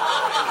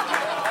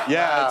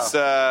 It's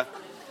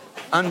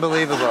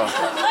Unbelievable.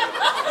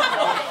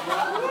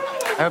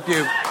 I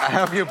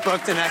hope you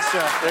booked an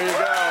extra. there you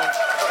go.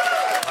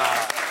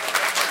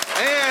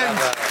 And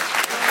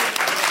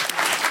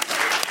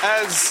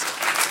as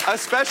a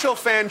special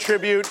fan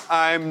tribute,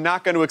 I'm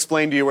not going to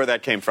explain to you where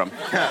that came from.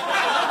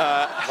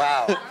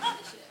 Wow.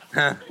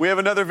 We have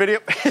another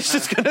video. It's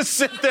just going to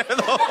sit there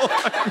the whole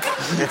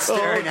time. It's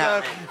staring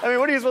at me. I mean,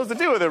 what are you supposed to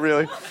do with it,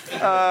 really?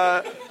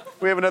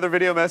 We have another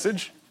video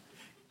message.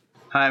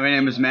 Hi, my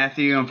name is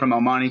Matthew. I'm from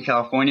Almani,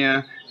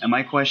 California. And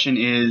my question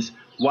is,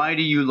 why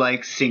do you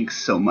like Sync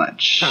so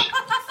much?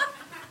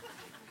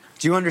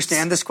 Do you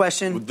understand this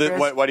question, Chris?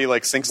 Why do you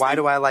like Sync? Why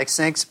do I like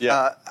Syncs?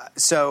 Yeah.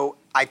 So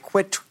I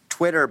quit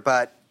Twitter,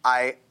 but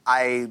I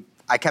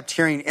kept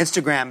hearing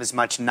Instagram is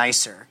much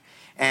nicer.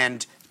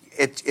 And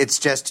it's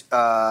just,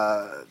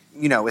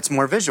 it's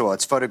more visual.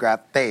 It's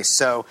photograph-based.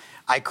 So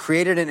I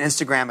created an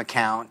Instagram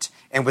account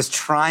and was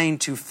trying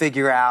to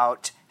figure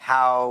out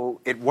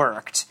how it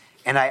worked.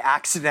 And I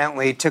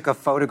accidentally took a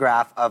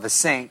photograph of a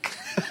sink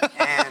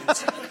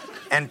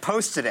and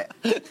posted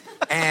it.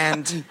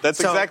 And that's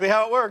exactly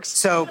how it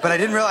works. But I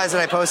didn't realize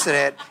that I posted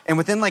it. And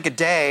within like a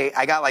day,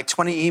 I got like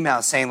 20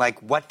 emails saying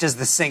like, what does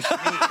the sink mean?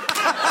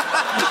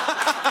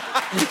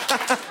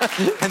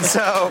 And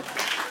so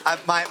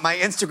my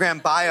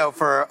Instagram bio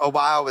for a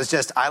while was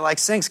just, I like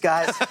sinks,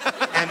 guys.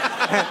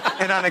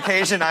 And on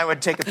occasion, I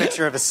would take a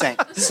picture of a sink.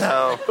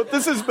 So, But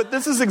this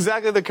is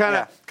exactly the kind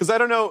of, because I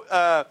don't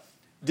know,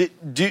 do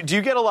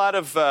you get a lot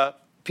of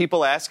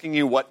people asking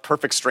you what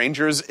Perfect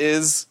Strangers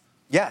is?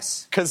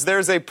 yes. Because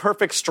there's a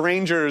Perfect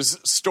Strangers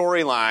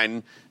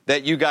storyline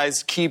that you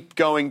guys keep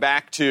going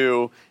back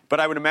to,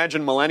 but I would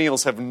imagine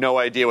millennials have no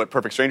idea what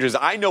Perfect Strangers is.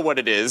 I know what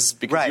it is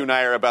because you and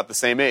I are about the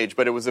same age,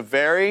 but it was a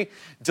very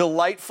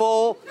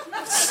delightful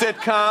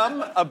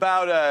sitcom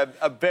about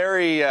a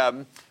very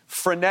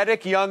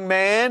frenetic young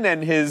man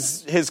and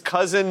his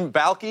cousin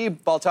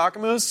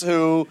Baltakamus,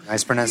 who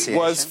Nice pronunciation.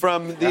 was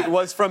from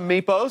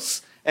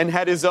Mypos and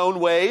had his own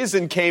ways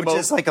and came Which over.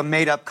 is like a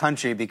made-up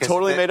country. Because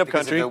Totally if made-up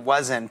because country. If it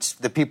wasn't,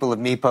 the people of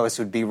Mypos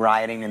would be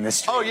rioting in the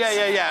streets. Oh yeah.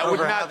 It would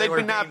over how not. they It were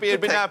would not be. being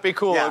It'd not be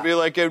cool. Yeah.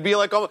 It'd be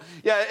like. Oh,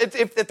 yeah.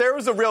 If there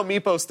was a real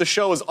Mypos, the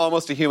show was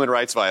almost a human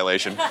rights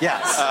violation.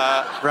 Yes.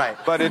 Right.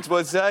 But it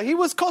was. He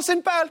was cousin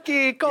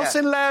Balky,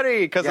 cousin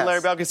Larry, cousin Yes.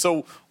 Larry Balky.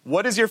 So,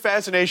 what is your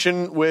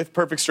fascination with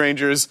Perfect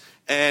Strangers,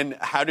 and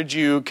how did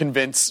you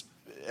convince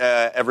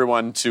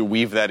everyone to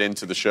weave that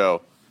into the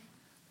show?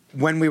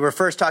 When we were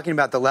first talking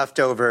about The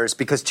Leftovers,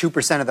 because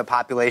 2% of the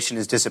population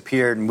has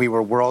disappeared and we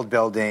were world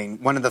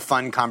building, one of the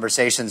fun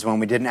conversations when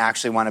we didn't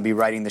actually want to be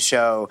writing the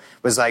show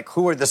was like,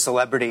 who are the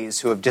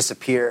celebrities who have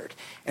disappeared?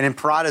 And in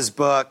Parada's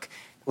book,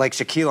 like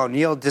Shaquille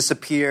O'Neal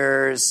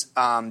disappears,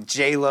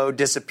 J-Lo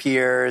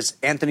disappears,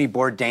 Anthony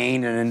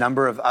Bourdain and a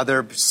number of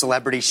other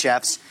celebrity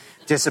chefs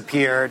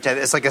disappear.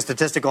 It's like a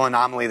statistical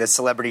anomaly that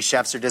celebrity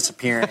chefs are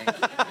disappearing.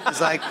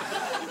 It's like,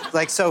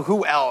 so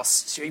who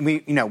else?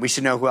 We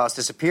should know who else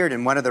disappeared.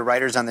 And one of the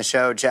writers on the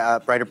show,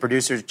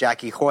 writer-producer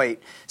Jackie Hoyt,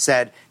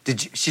 said,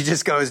 she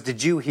just goes,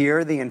 did you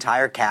hear the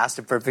entire cast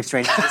of Perfect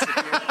Strangers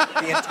disappeared?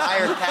 The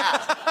entire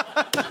cast.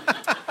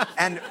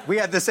 And we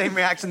had the same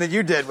reaction that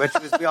you did, which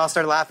was we all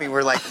started laughing.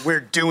 We're like,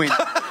 we're doing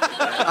it.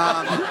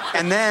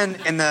 And then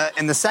in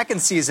the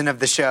second season of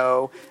the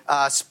show,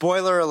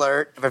 spoiler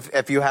alert,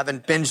 if you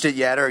haven't binged it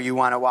yet or you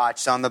want to watch,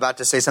 so I'm about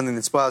to say something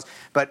that spoils,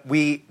 but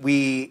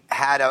we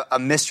had a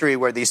mystery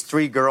where these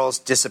three girls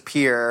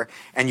disappear,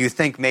 and you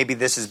think maybe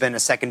this has been a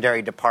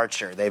secondary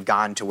departure. They've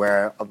gone to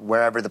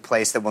wherever the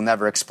place that we'll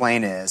never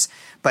explain is.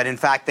 But in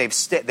fact, they've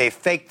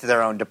faked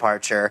their own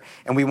departure,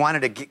 and we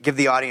wanted to give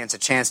the audience a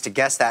chance to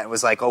guess that. It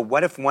was like, oh,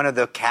 what if one of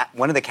the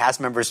cast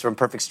members from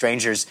Perfect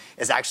Strangers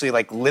is actually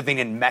like living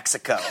in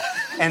Mexico?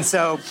 And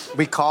so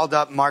we called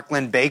up Mark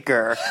Lynn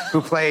Baker, who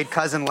played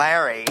Cousin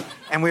Larry,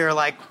 and we were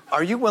like,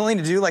 are you willing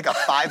to do like a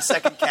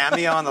 5-second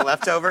cameo on The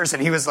Leftovers?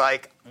 And he was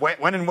like,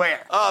 when and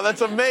where? Oh,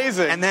 that's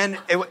amazing. And then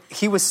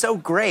he was so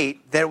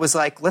great that it was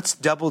like, let's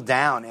double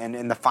down and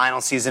in the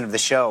final season of the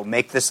show,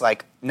 make this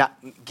like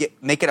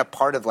make it a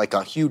part of like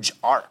a huge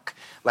arc.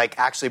 Like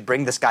actually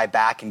bring this guy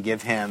back and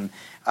give him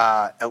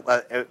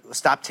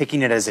stop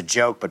taking it as a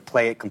joke, but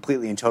play it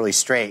completely and totally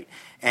straight.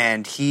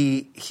 And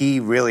he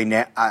really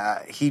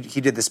he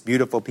did this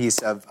beautiful piece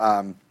of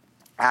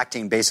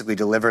acting basically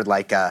delivered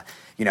like a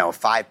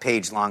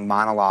 5-page long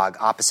monologue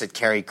opposite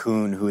Carrie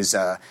Coon, who's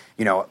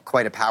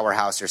quite a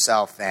powerhouse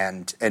herself,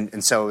 and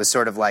so it was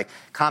sort of like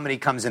comedy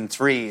comes in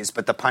threes,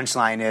 but the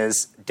punchline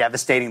is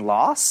devastating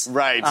loss.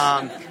 Right.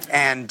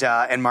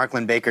 And Mark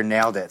Lynn Baker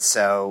nailed it.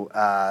 So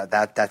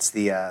that's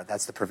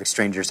the Perfect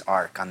Strangers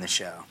arc on the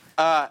show.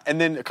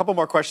 And then a couple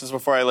more questions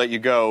before I let you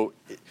go.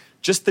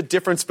 Just the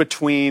difference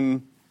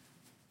between,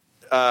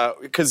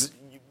 because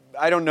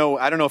I don't know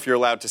if you're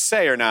allowed to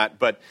say or not,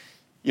 but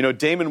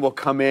Damon will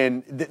come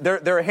in. There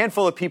are a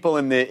handful of people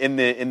in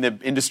the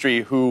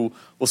industry who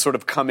will sort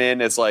of come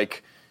in as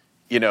like,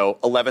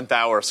 11th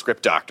hour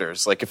script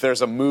doctors. Like if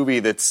there's a movie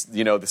that's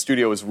the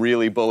studio is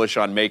really bullish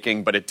on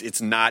making, but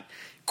it's not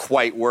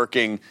quite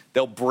working,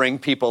 they'll bring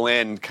people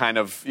in kind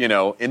of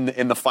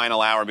in the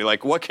final hour and be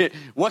like, what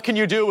can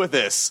you do with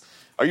this?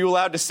 Are you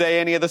allowed to say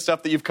any of the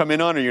stuff that you've come in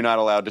on, or you're not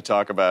allowed to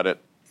talk about it?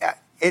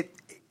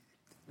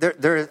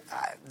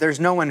 There's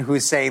no one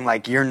who's saying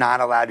like you're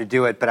not allowed to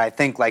do it, but I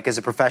think like as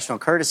a professional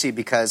courtesy,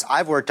 because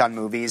I've worked on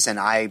movies and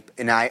I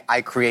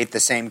create the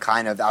same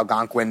kind of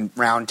Algonquin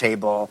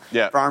roundtable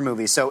for our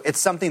movies, so it's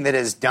something that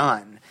is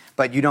done,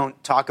 but you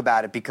don't talk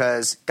about it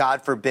because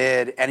God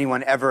forbid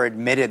anyone ever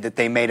admitted that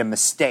they made a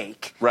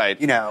mistake, right?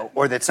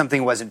 Or that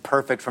something wasn't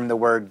perfect from the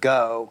word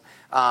go.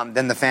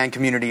 Then the fan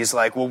community is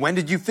like, well, when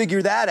did you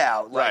figure that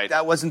out? Like, right.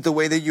 That wasn't the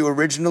way that you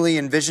originally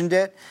envisioned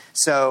it.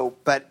 So,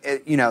 but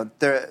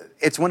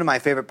it's one of my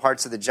favorite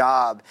parts of the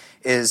job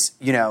is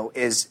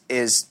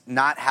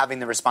not having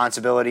the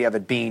responsibility of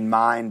it being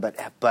mine,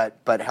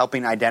 but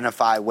helping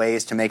identify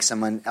ways to make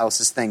someone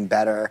else's thing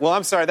better. Well,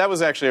 I'm sorry, that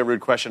was actually a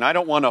rude question. I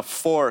don't want to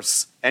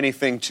force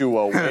anything to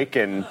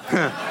awaken. No.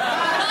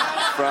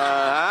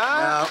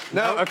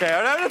 Okay,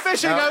 I was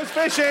fishing. No. I was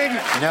fishing.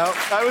 No.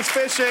 I was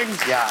fishing.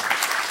 Yeah.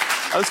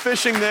 I was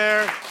fishing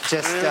there.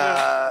 Just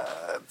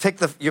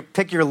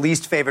pick your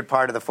least favorite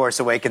part of The Force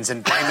Awakens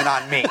and blame it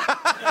on me.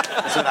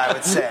 That's what I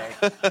would say.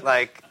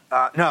 Like,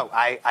 no,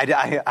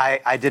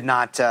 I did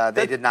not.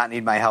 They did not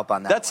need my help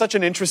on that. That's such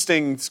an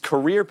interesting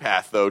career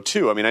path, though,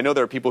 too. I mean, I know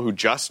there are people who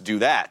just do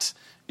that.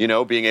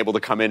 Being able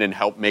to come in and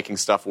help making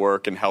stuff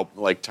work and help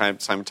like time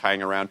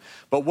tying around.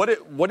 But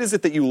what is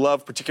it that you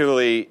love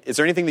particularly? Is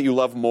there anything that you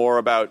love more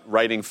about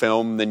writing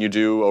film than you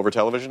do over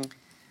television?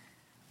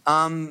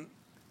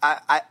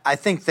 I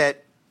think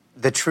that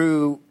the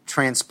true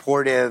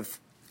transportive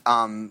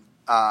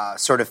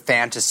sort of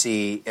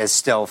fantasy is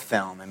still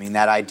film. I mean,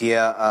 that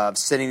idea of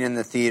sitting in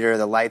the theater,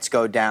 the lights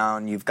go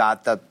down, you've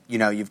got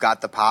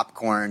the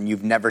popcorn,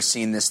 you've never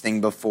seen this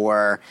thing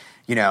before,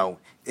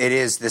 it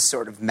is this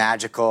sort of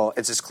magical.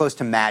 It's as close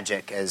to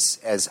magic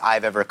as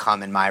I've ever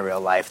come in my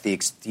real life.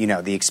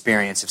 The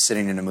experience of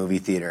sitting in a movie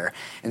theater,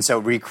 and so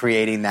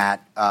recreating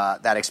that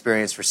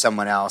experience for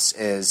someone else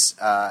is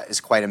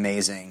quite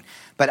amazing.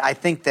 But I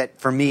think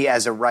that for me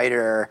as a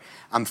writer,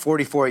 I'm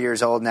 44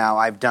 years old now.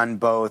 I've done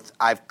both.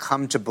 I've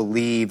come to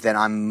believe that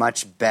I'm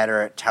much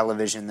better at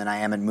television than I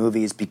am in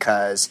movies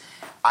because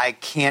I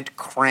can't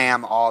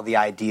cram all the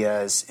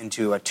ideas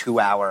into a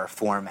 2-hour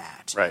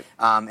format. Right.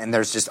 And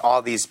there's just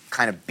all these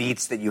kind of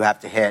beats that you have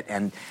to hit.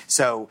 And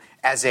so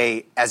as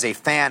a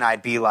fan,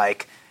 I'd be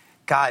like,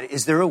 God,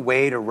 is there a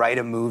way to write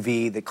a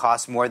movie that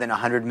costs more than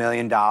 $100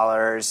 million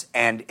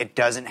and it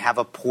doesn't have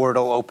a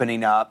portal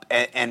opening up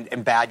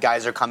and bad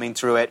guys are coming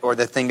through it or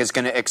the thing is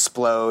going to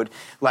explode?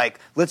 Like,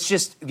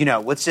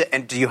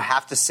 and do you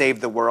have to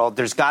save the world?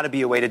 There's got to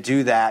be a way to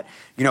do that.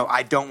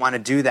 I don't want to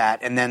do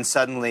that. And then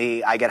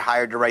suddenly I get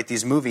hired to write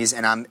these movies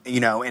and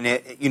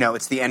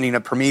it's the ending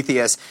of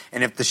Prometheus.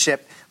 And if the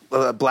ship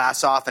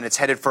blasts off and it's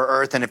headed for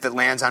Earth, and if it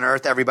lands on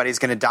Earth, everybody's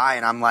going to die.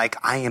 And I'm like,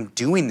 I am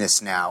doing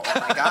this now.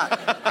 Oh, my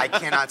God. I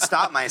cannot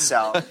stop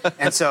myself.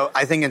 And so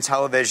I think in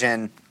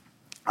television,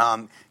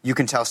 you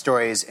can tell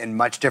stories in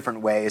much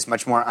different ways,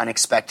 much more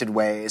unexpected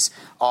ways.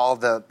 All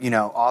the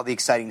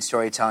exciting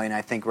storytelling,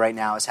 I think, right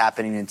now is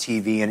happening in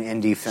TV and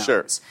indie films.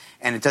 Sure.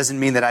 And it doesn't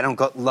mean that I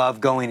don't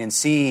love going and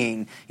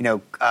seeing,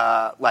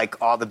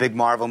 like all the big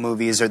Marvel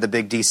movies or the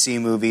big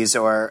DC movies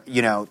or,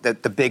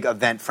 the big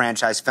event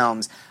franchise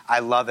films. I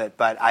love it,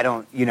 but I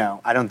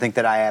don't think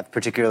that I have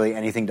particularly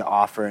anything to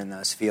offer in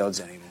those fields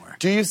anymore.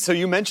 Do you? So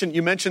you mentioned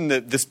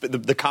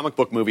the comic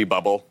book movie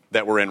bubble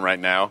that we're in right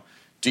now.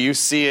 Do you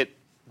see it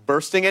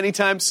bursting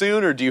anytime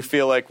soon, or do you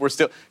feel like we're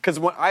still? Because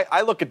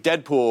I look at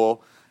Deadpool.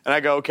 And I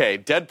go, okay,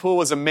 Deadpool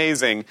was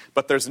amazing,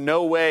 but there's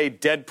no way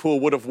Deadpool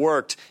would have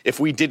worked if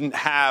we didn't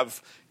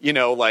have,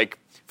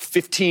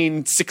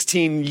 15,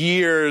 16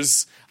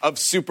 years of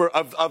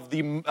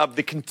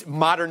the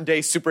modern day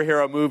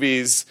superhero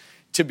movies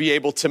to be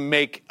able to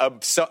make a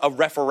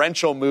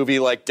referential movie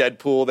like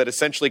Deadpool that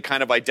essentially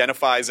kind of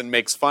identifies and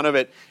makes fun of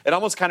it. It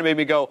almost kind of made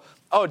me go,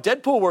 oh,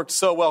 Deadpool worked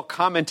so well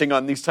commenting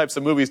on these types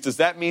of movies. Does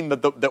that mean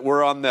that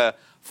we're on the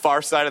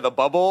far side of the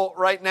bubble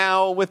right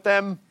now with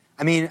them?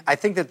 I mean, I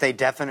think that they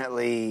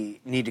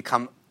definitely need to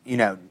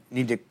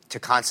to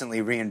constantly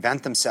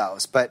reinvent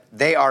themselves, but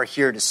they are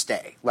here to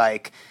stay.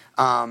 Like,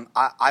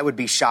 I would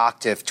be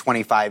shocked if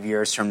 25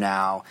 years from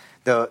now,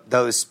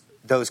 those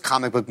those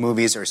comic book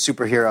movies or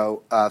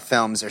superhero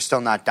films are still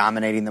not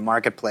dominating the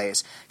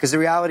marketplace. Because the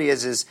reality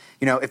is,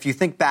 you know, if you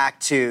think back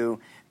to,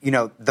 you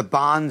know, the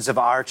Bonds of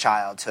our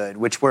childhood,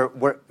 which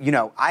were you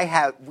know, I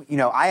had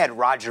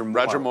Roger Moore.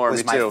 Roger Moore,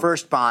 was me too. my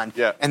first Bond.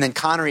 Yeah. And then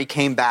Connery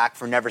came back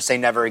for Never Say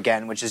Never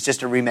Again, which is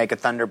just a remake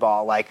of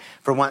Thunderball. Like,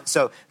 for one,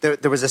 so there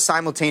was a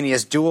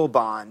simultaneous dual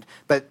Bond,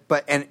 but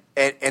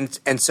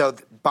so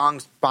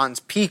Bond's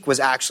peak was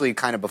actually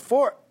kind of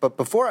before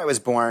I was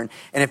born.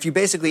 And if you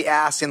basically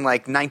asked in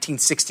like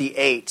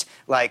 1968,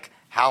 like,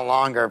 how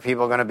long are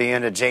people going to be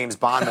into James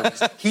Bond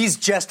movies? He's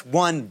just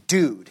one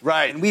dude.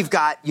 Right. And we've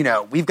got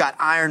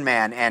Iron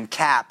Man and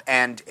Cap,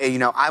 and, you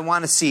know, I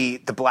want to see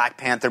the Black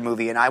Panther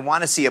movie, and I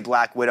want to see a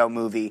Black Widow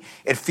movie.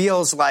 It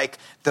feels like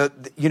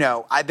you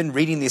know, I've been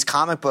reading these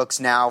comic books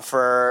now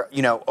for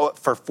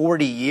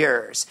 40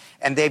 years,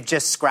 and they've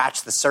just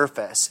scratched the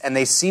surface, and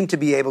they seem to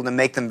be able to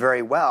make them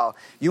very well.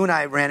 You and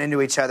I ran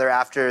into each other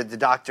after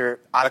Doctor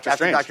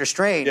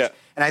Strange. Yeah.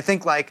 And I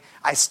think, like,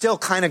 I still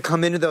kind of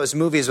come into those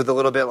movies with a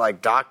little bit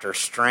like Doctor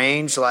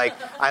Strange. Like,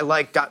 I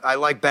like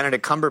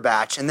Benedict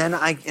Cumberbatch, and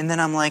then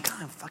I'm like,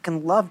 I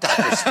fucking love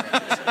Doctor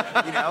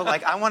Strange. You know,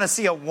 like, I want to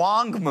see a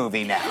Wong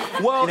movie now.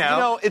 Well,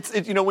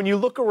 you know, when you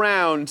look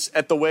around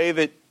at the way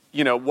that,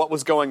 you know, what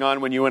was going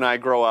on when you and I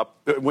grow up,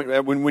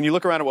 when you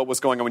look around at what was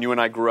going on when you and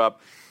I grew up,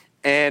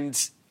 and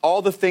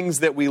all the things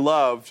that we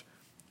loved,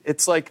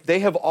 it's like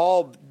they have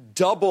all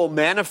double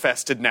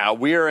manifested now.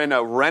 We are in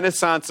a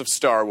renaissance of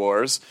Star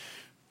Wars,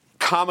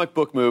 comic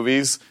book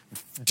movies,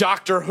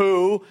 Doctor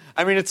Who.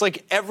 I mean, it's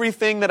like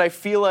everything that I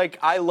feel like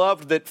I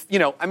loved that, you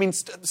know, I mean,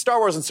 Star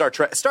Wars and Star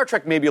Trek. Star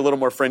Trek may be a little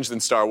more fringe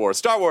than Star Wars.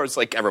 Star Wars,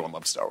 like, everyone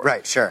loves Star Wars.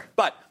 Right, sure.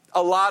 But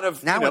a lot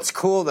of... Now, you know, it's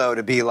cool, though,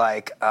 to be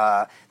like,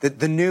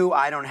 the new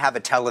I don't have a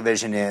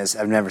television is,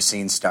 I've never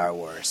seen Star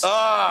Wars.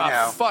 Oh, you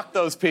know? Fuck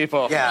those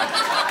people. Yeah.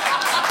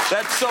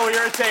 That's so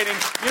irritating.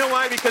 You know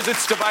why? Because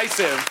it's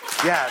divisive.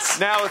 Yes.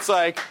 Now it's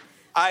like,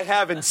 I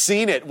haven't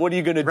seen it. What are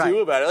you going to do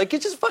about it? Like, you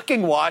just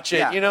fucking watch it,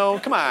 Yeah. you know?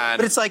 Come on.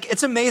 But it's like,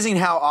 it's amazing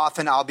how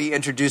often I'll be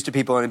introduced to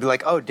people and it'll be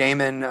like, oh,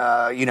 Damon,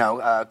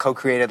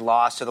 co-created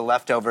Lost or The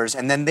Leftovers,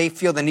 and then they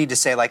feel the need to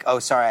say, like, oh,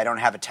 sorry, I don't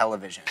have a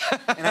television.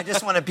 And I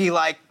just want to be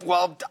like,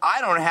 well,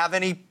 I don't have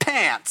any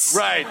pants.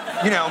 Right.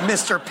 You know,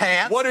 Mr.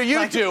 Pants. What do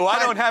you do? I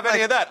don't have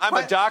any of that. I'm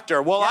a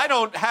doctor. Well, Yeah. I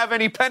don't have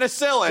any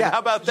penicillin. Yeah. How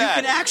about that?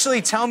 You can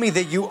actually tell me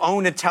that you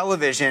own a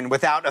television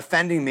without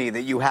offending me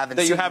that you haven't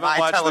seen my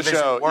watched the television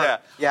show.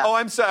 work. Yeah.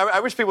 Oh, I'm sorry. I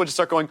wish people would just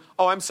start going,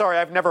 oh, I'm sorry,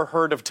 I've never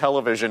heard of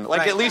television. Like,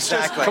 Right, at least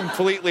exactly. just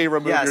completely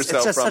remove Yes,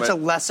 yourself it's just from such it. a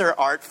lesser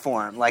art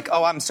form. Like,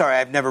 oh, I'm sorry,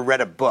 I've never read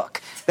a book.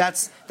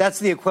 That's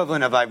the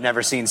equivalent of I've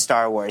never seen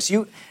Star Wars.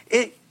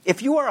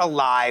 If you are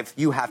alive,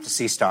 you have to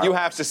see Star Wars. You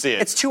have to see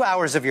it. It's 2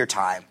 hours of your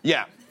time.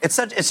 Yeah. It's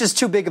just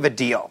too big of a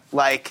deal.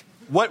 Like,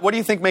 What do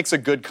you think makes a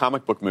good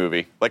comic book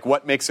movie? Like,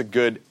 what makes a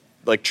good,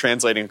 like,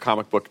 translating a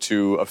comic book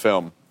to a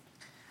film?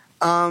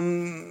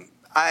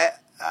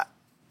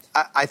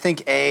 I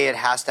think, it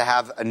has to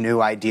have a new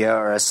idea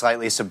or a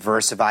slightly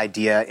subversive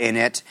idea in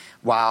it,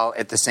 while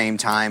at the same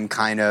time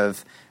kind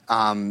of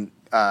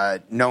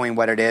knowing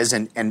what it is.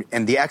 And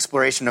the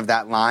exploration of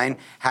that line,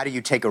 how do you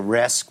take a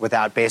risk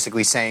without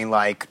basically saying,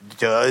 like,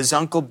 does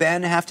Uncle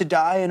Ben have to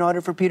die in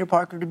order for Peter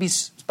Parker to be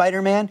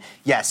Spider-Man?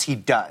 Yes, he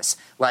does.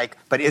 Like,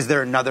 but is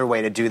there another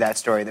way to do that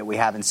story that we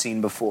haven't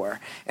seen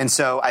before? And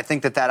so I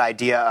think that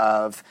idea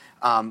of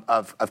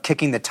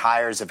kicking the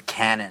tires of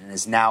canon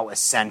is now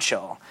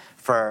essential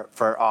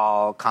for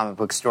all comic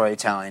book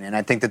storytelling. And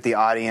I think that the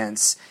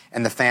audience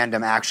and the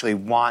fandom actually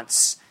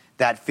wants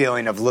that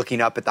feeling of looking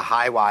up at the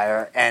high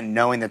wire and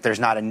knowing that there's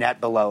not a net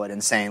below it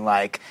and saying,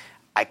 like,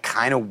 I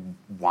kind of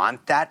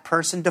want that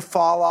person to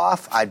fall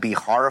off. I'd be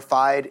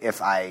horrified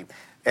if I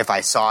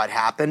saw it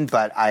happen,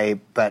 but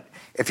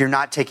if you're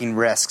not taking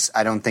risks,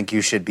 I don't think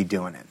you should be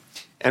doing it.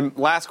 And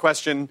last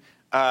question,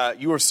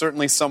 you are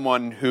certainly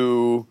someone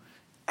who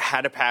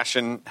had a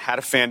passion, had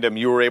a fandom.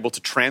 You were able to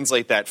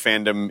translate that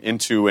fandom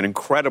into an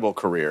incredible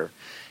career.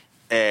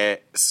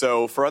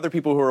 So for other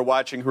people who are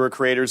watching, who are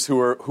creators, who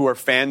are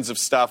fans of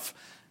stuff,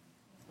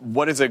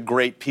 what is a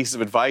great piece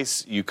of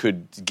advice you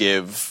could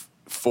give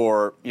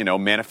for, you know,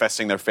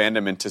 manifesting their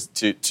fandom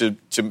into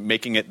to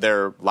making it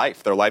their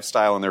life, their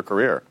lifestyle, and their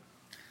career?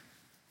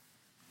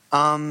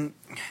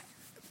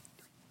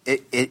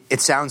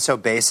 It sounds so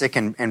basic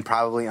and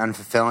probably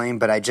unfulfilling,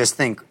 but I just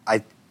think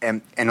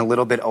and a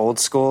little bit old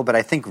school, but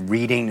I think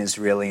reading is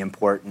really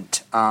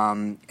important.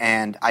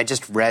 And I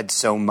just read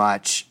so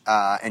much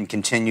and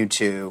continue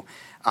to,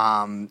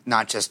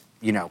 not just,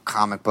 you know,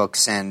 comic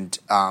books and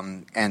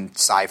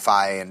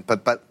sci-fi,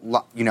 but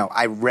you know,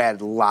 I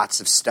read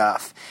lots of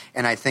stuff.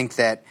 And I think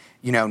that,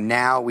 you know,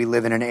 now we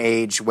live in an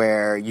age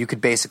where you could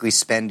basically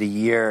spend a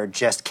year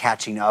just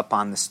catching up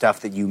on the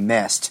stuff that you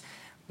missed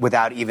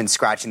without even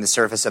scratching the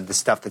surface of the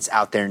stuff that's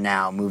out there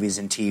now, movies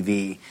and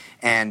TV,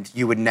 and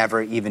you would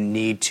never even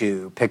need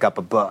to pick up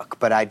a book.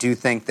 But I do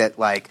think that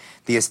like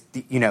the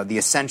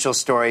essential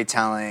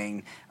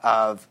storytelling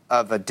of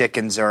a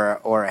Dickens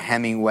or a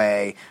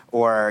Hemingway,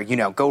 or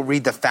go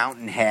read The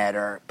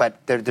Fountainhead, but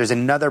there's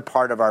another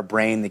part of our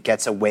brain that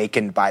gets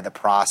awakened by the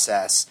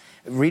process.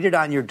 Read it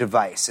on your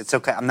device. It's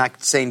okay. I'm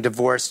not saying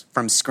divorce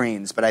from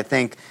screens, but I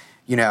think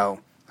a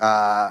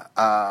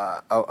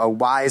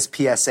wise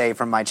PSA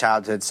from my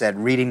childhood said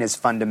reading is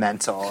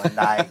fundamental, and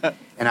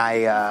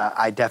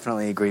I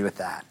definitely agree with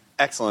that.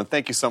 Excellent.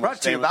 Thank you so much.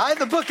 Brought to you by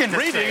the book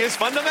industry. Reading is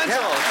fundamental.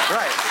 Yeah,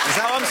 right.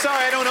 Exactly. Oh, I'm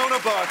sorry, I don't own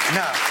a book.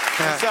 No.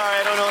 I'm sorry,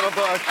 I don't own a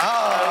book.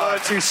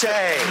 Oh, touche.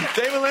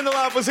 Damon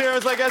Lindelof was here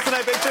as my guest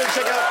tonight. Make sure to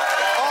check out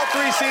all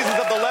 3 seasons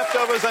of The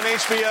Leftovers on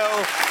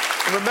HBO.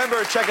 And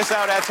remember, check us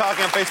out at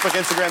Talking on Facebook,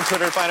 Instagram,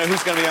 Twitter to find out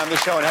who's going to be on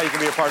the show and how you can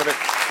be a part of it.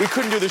 We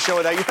couldn't do the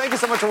show without you. Thank you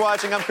so much for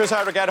watching. I'm Chris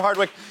Hardwick at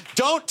Hardwick.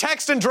 Don't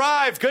text and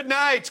drive. Good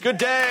night. Good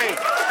day.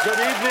 Good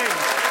evening.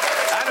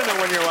 I don't know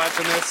when you're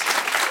watching this.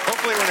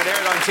 Hopefully when it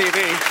aired on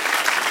TV.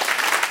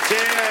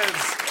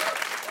 Cheers.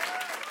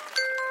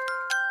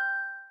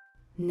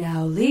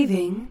 Now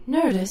leaving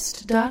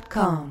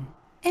Nerdist.com.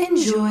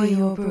 Enjoy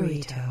your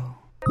burrito.